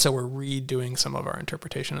 And so we're redoing some of our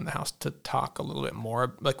interpretation in the house to talk a little bit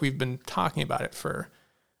more. Like, we've been talking about it for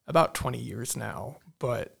about 20 years now,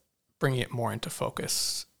 but bringing it more into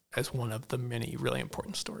focus as one of the many really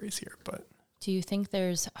important stories here. But do you think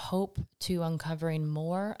there's hope to uncovering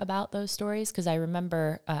more about those stories? Because I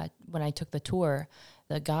remember when I took the tour,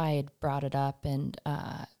 the guide brought it up and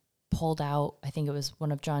pulled out, I think it was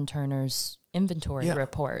one of John Turner's inventory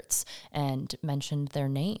reports, and mentioned their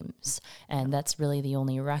names. And that's really the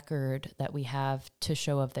only record that we have to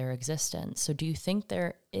show of their existence. So do you think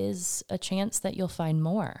there is a chance that you'll find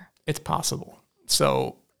more? It's possible.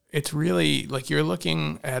 So it's really like, you're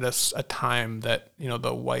looking at a time that,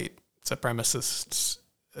 the white supremacists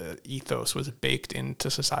ethos was baked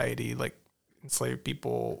into society. Like, enslaved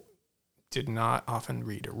people did not often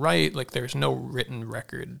read or write. Like, there's no written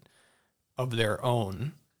record of their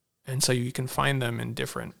own. And so you can find them in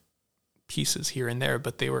different pieces here and there,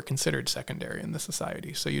 but they were considered secondary in the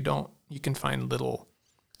society. So you can find little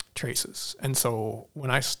traces. And so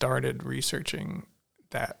when I started researching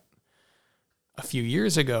that a few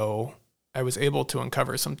years ago, I was able to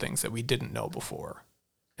uncover some things that we didn't know before.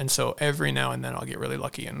 And so every now and then I'll get really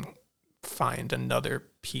lucky and find another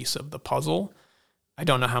piece of the puzzle. I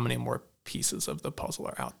don't know how many more pieces of the puzzle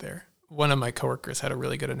are out there. One of my coworkers had a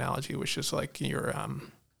really good analogy, which is like you're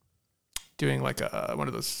doing like one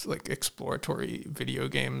of those like exploratory video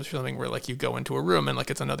games or something, where like you go into a room and like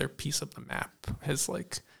it's another piece of the map has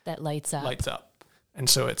like that lights up. And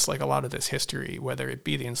so it's like a lot of this history, whether it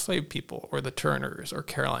be the enslaved people or the Turners or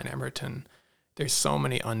Caroline Emerton, there's so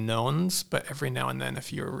many unknowns, but every now and then,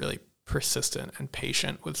 if you're really persistent and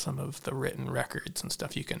patient with some of the written records and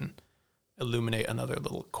stuff, you can illuminate another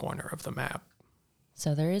little corner of the map.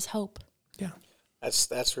 So there is hope. Yeah.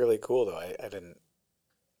 That's really cool, though. I didn't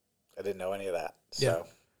know any of that. So yeah.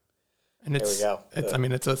 And there we go.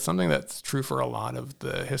 It's something that's true for a lot of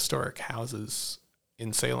the historic houses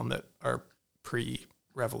in Salem that are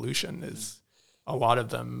pre-revolution. Is a lot of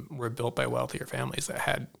them were built by wealthier families that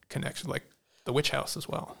had connections, like the witch house as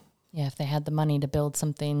well. Yeah, if they had the money to build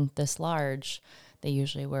something this large, they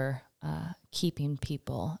usually were keeping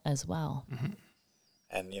people as well. Mm-hmm.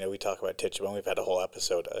 And, we talk about Tituba. We've had a whole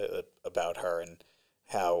episode about her and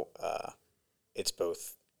how it's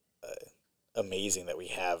both amazing that we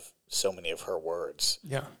have so many of her words,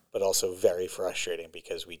 but also very frustrating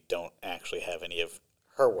because we don't actually have any of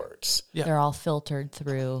her words. Yeah. They're all filtered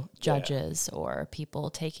through judges or people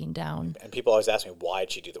taking down. And people always ask me,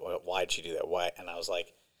 why'd she do that? Why'd she do that? Why? And I was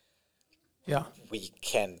like, we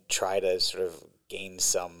can try to sort of gain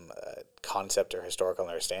some concept or historical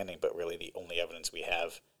understanding, but really the only evidence we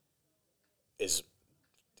have is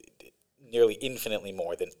nearly infinitely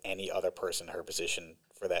more than any other person in her position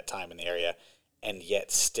for that time in the area, and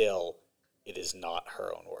yet still it is not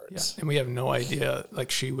her own words. Yeah. And we have no idea,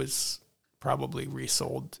 like, she was probably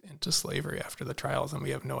resold into slavery after the trials, and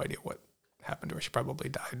we have no idea what happened to her. She probably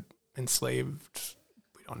died enslaved.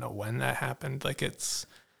 We don't know when that happened. Like, it's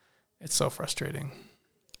so frustrating.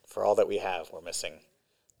 For all that we have, we're missing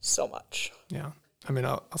so much. Yeah. I mean,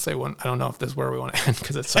 I'll say one. I don't know if this is where we want to end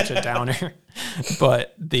because it's such a downer.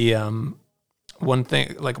 But the one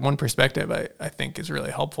thing, like one perspective I think is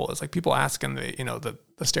really helpful is like people asking the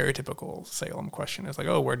stereotypical Salem question is like,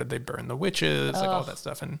 oh, where did they burn the witches? Like all that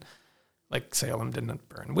stuff. And like Salem didn't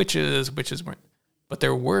burn witches. Witches weren't. But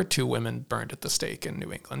there were 2 women burned at the stake in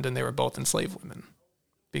New England, and they were both enslaved women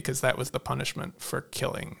because that was the punishment for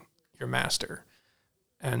killing your master.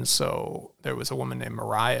 And so there was a woman named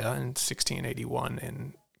Maria in 1681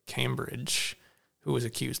 in Cambridge who was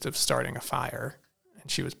accused of starting a fire,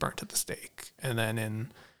 and she was burnt at the stake. And then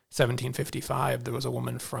in 1755, there was a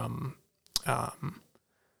woman from, where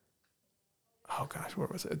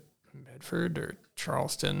was it? Medford or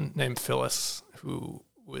Charleston named Phyllis, who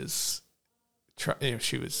was,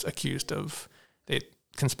 she was accused of, they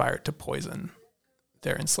conspired to poison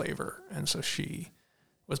their enslaver. And so she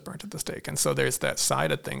was burnt at the stake. And so there's that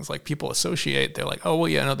side of things, like people associate, they're like, oh, well,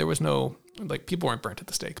 yeah, no, there was no, like people weren't burnt at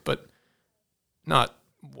the stake, but not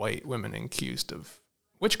white women accused of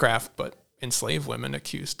witchcraft, but enslaved women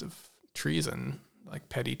accused of treason, like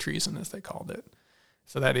petty treason, as they called it.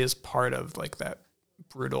 So that is part of like that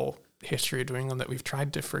brutal history of New England that we've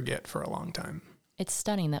tried to forget for a long time. It's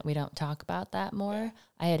stunning that we don't talk about that more.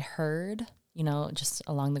 I had heard, just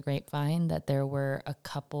along the grapevine that there were a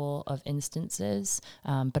couple of instances,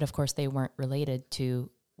 but of course they weren't related to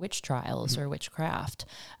witch trials or witchcraft.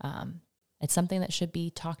 It's something that should be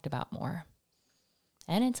talked about more.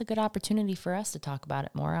 And it's a good opportunity for us to talk about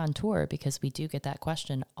it more on tour because we do get that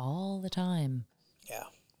question all the time. Yeah.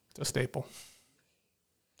 It's a staple.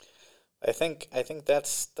 I think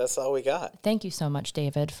that's all we got. Thank you so much,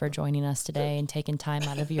 David, for joining us today and taking time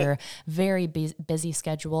out of your very busy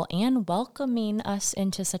schedule and welcoming us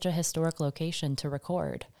into such a historic location to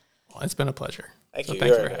record. Well, it's been a pleasure. Thank you.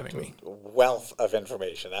 Thanks for having me. Wealth of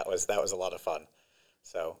information. That was a lot of fun.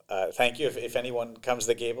 So thank you. If anyone comes to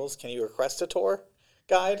the Gables, can you request a tour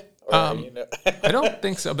guide? Or, I don't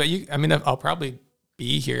think so, but I'll probably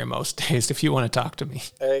be here most days if you want to talk to me.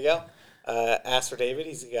 There you go. Ask for David.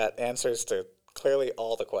 He's got answers to clearly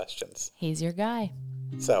all the questions. He's your guy.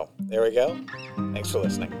 So there we go. Thanks for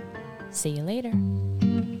listening. See you later.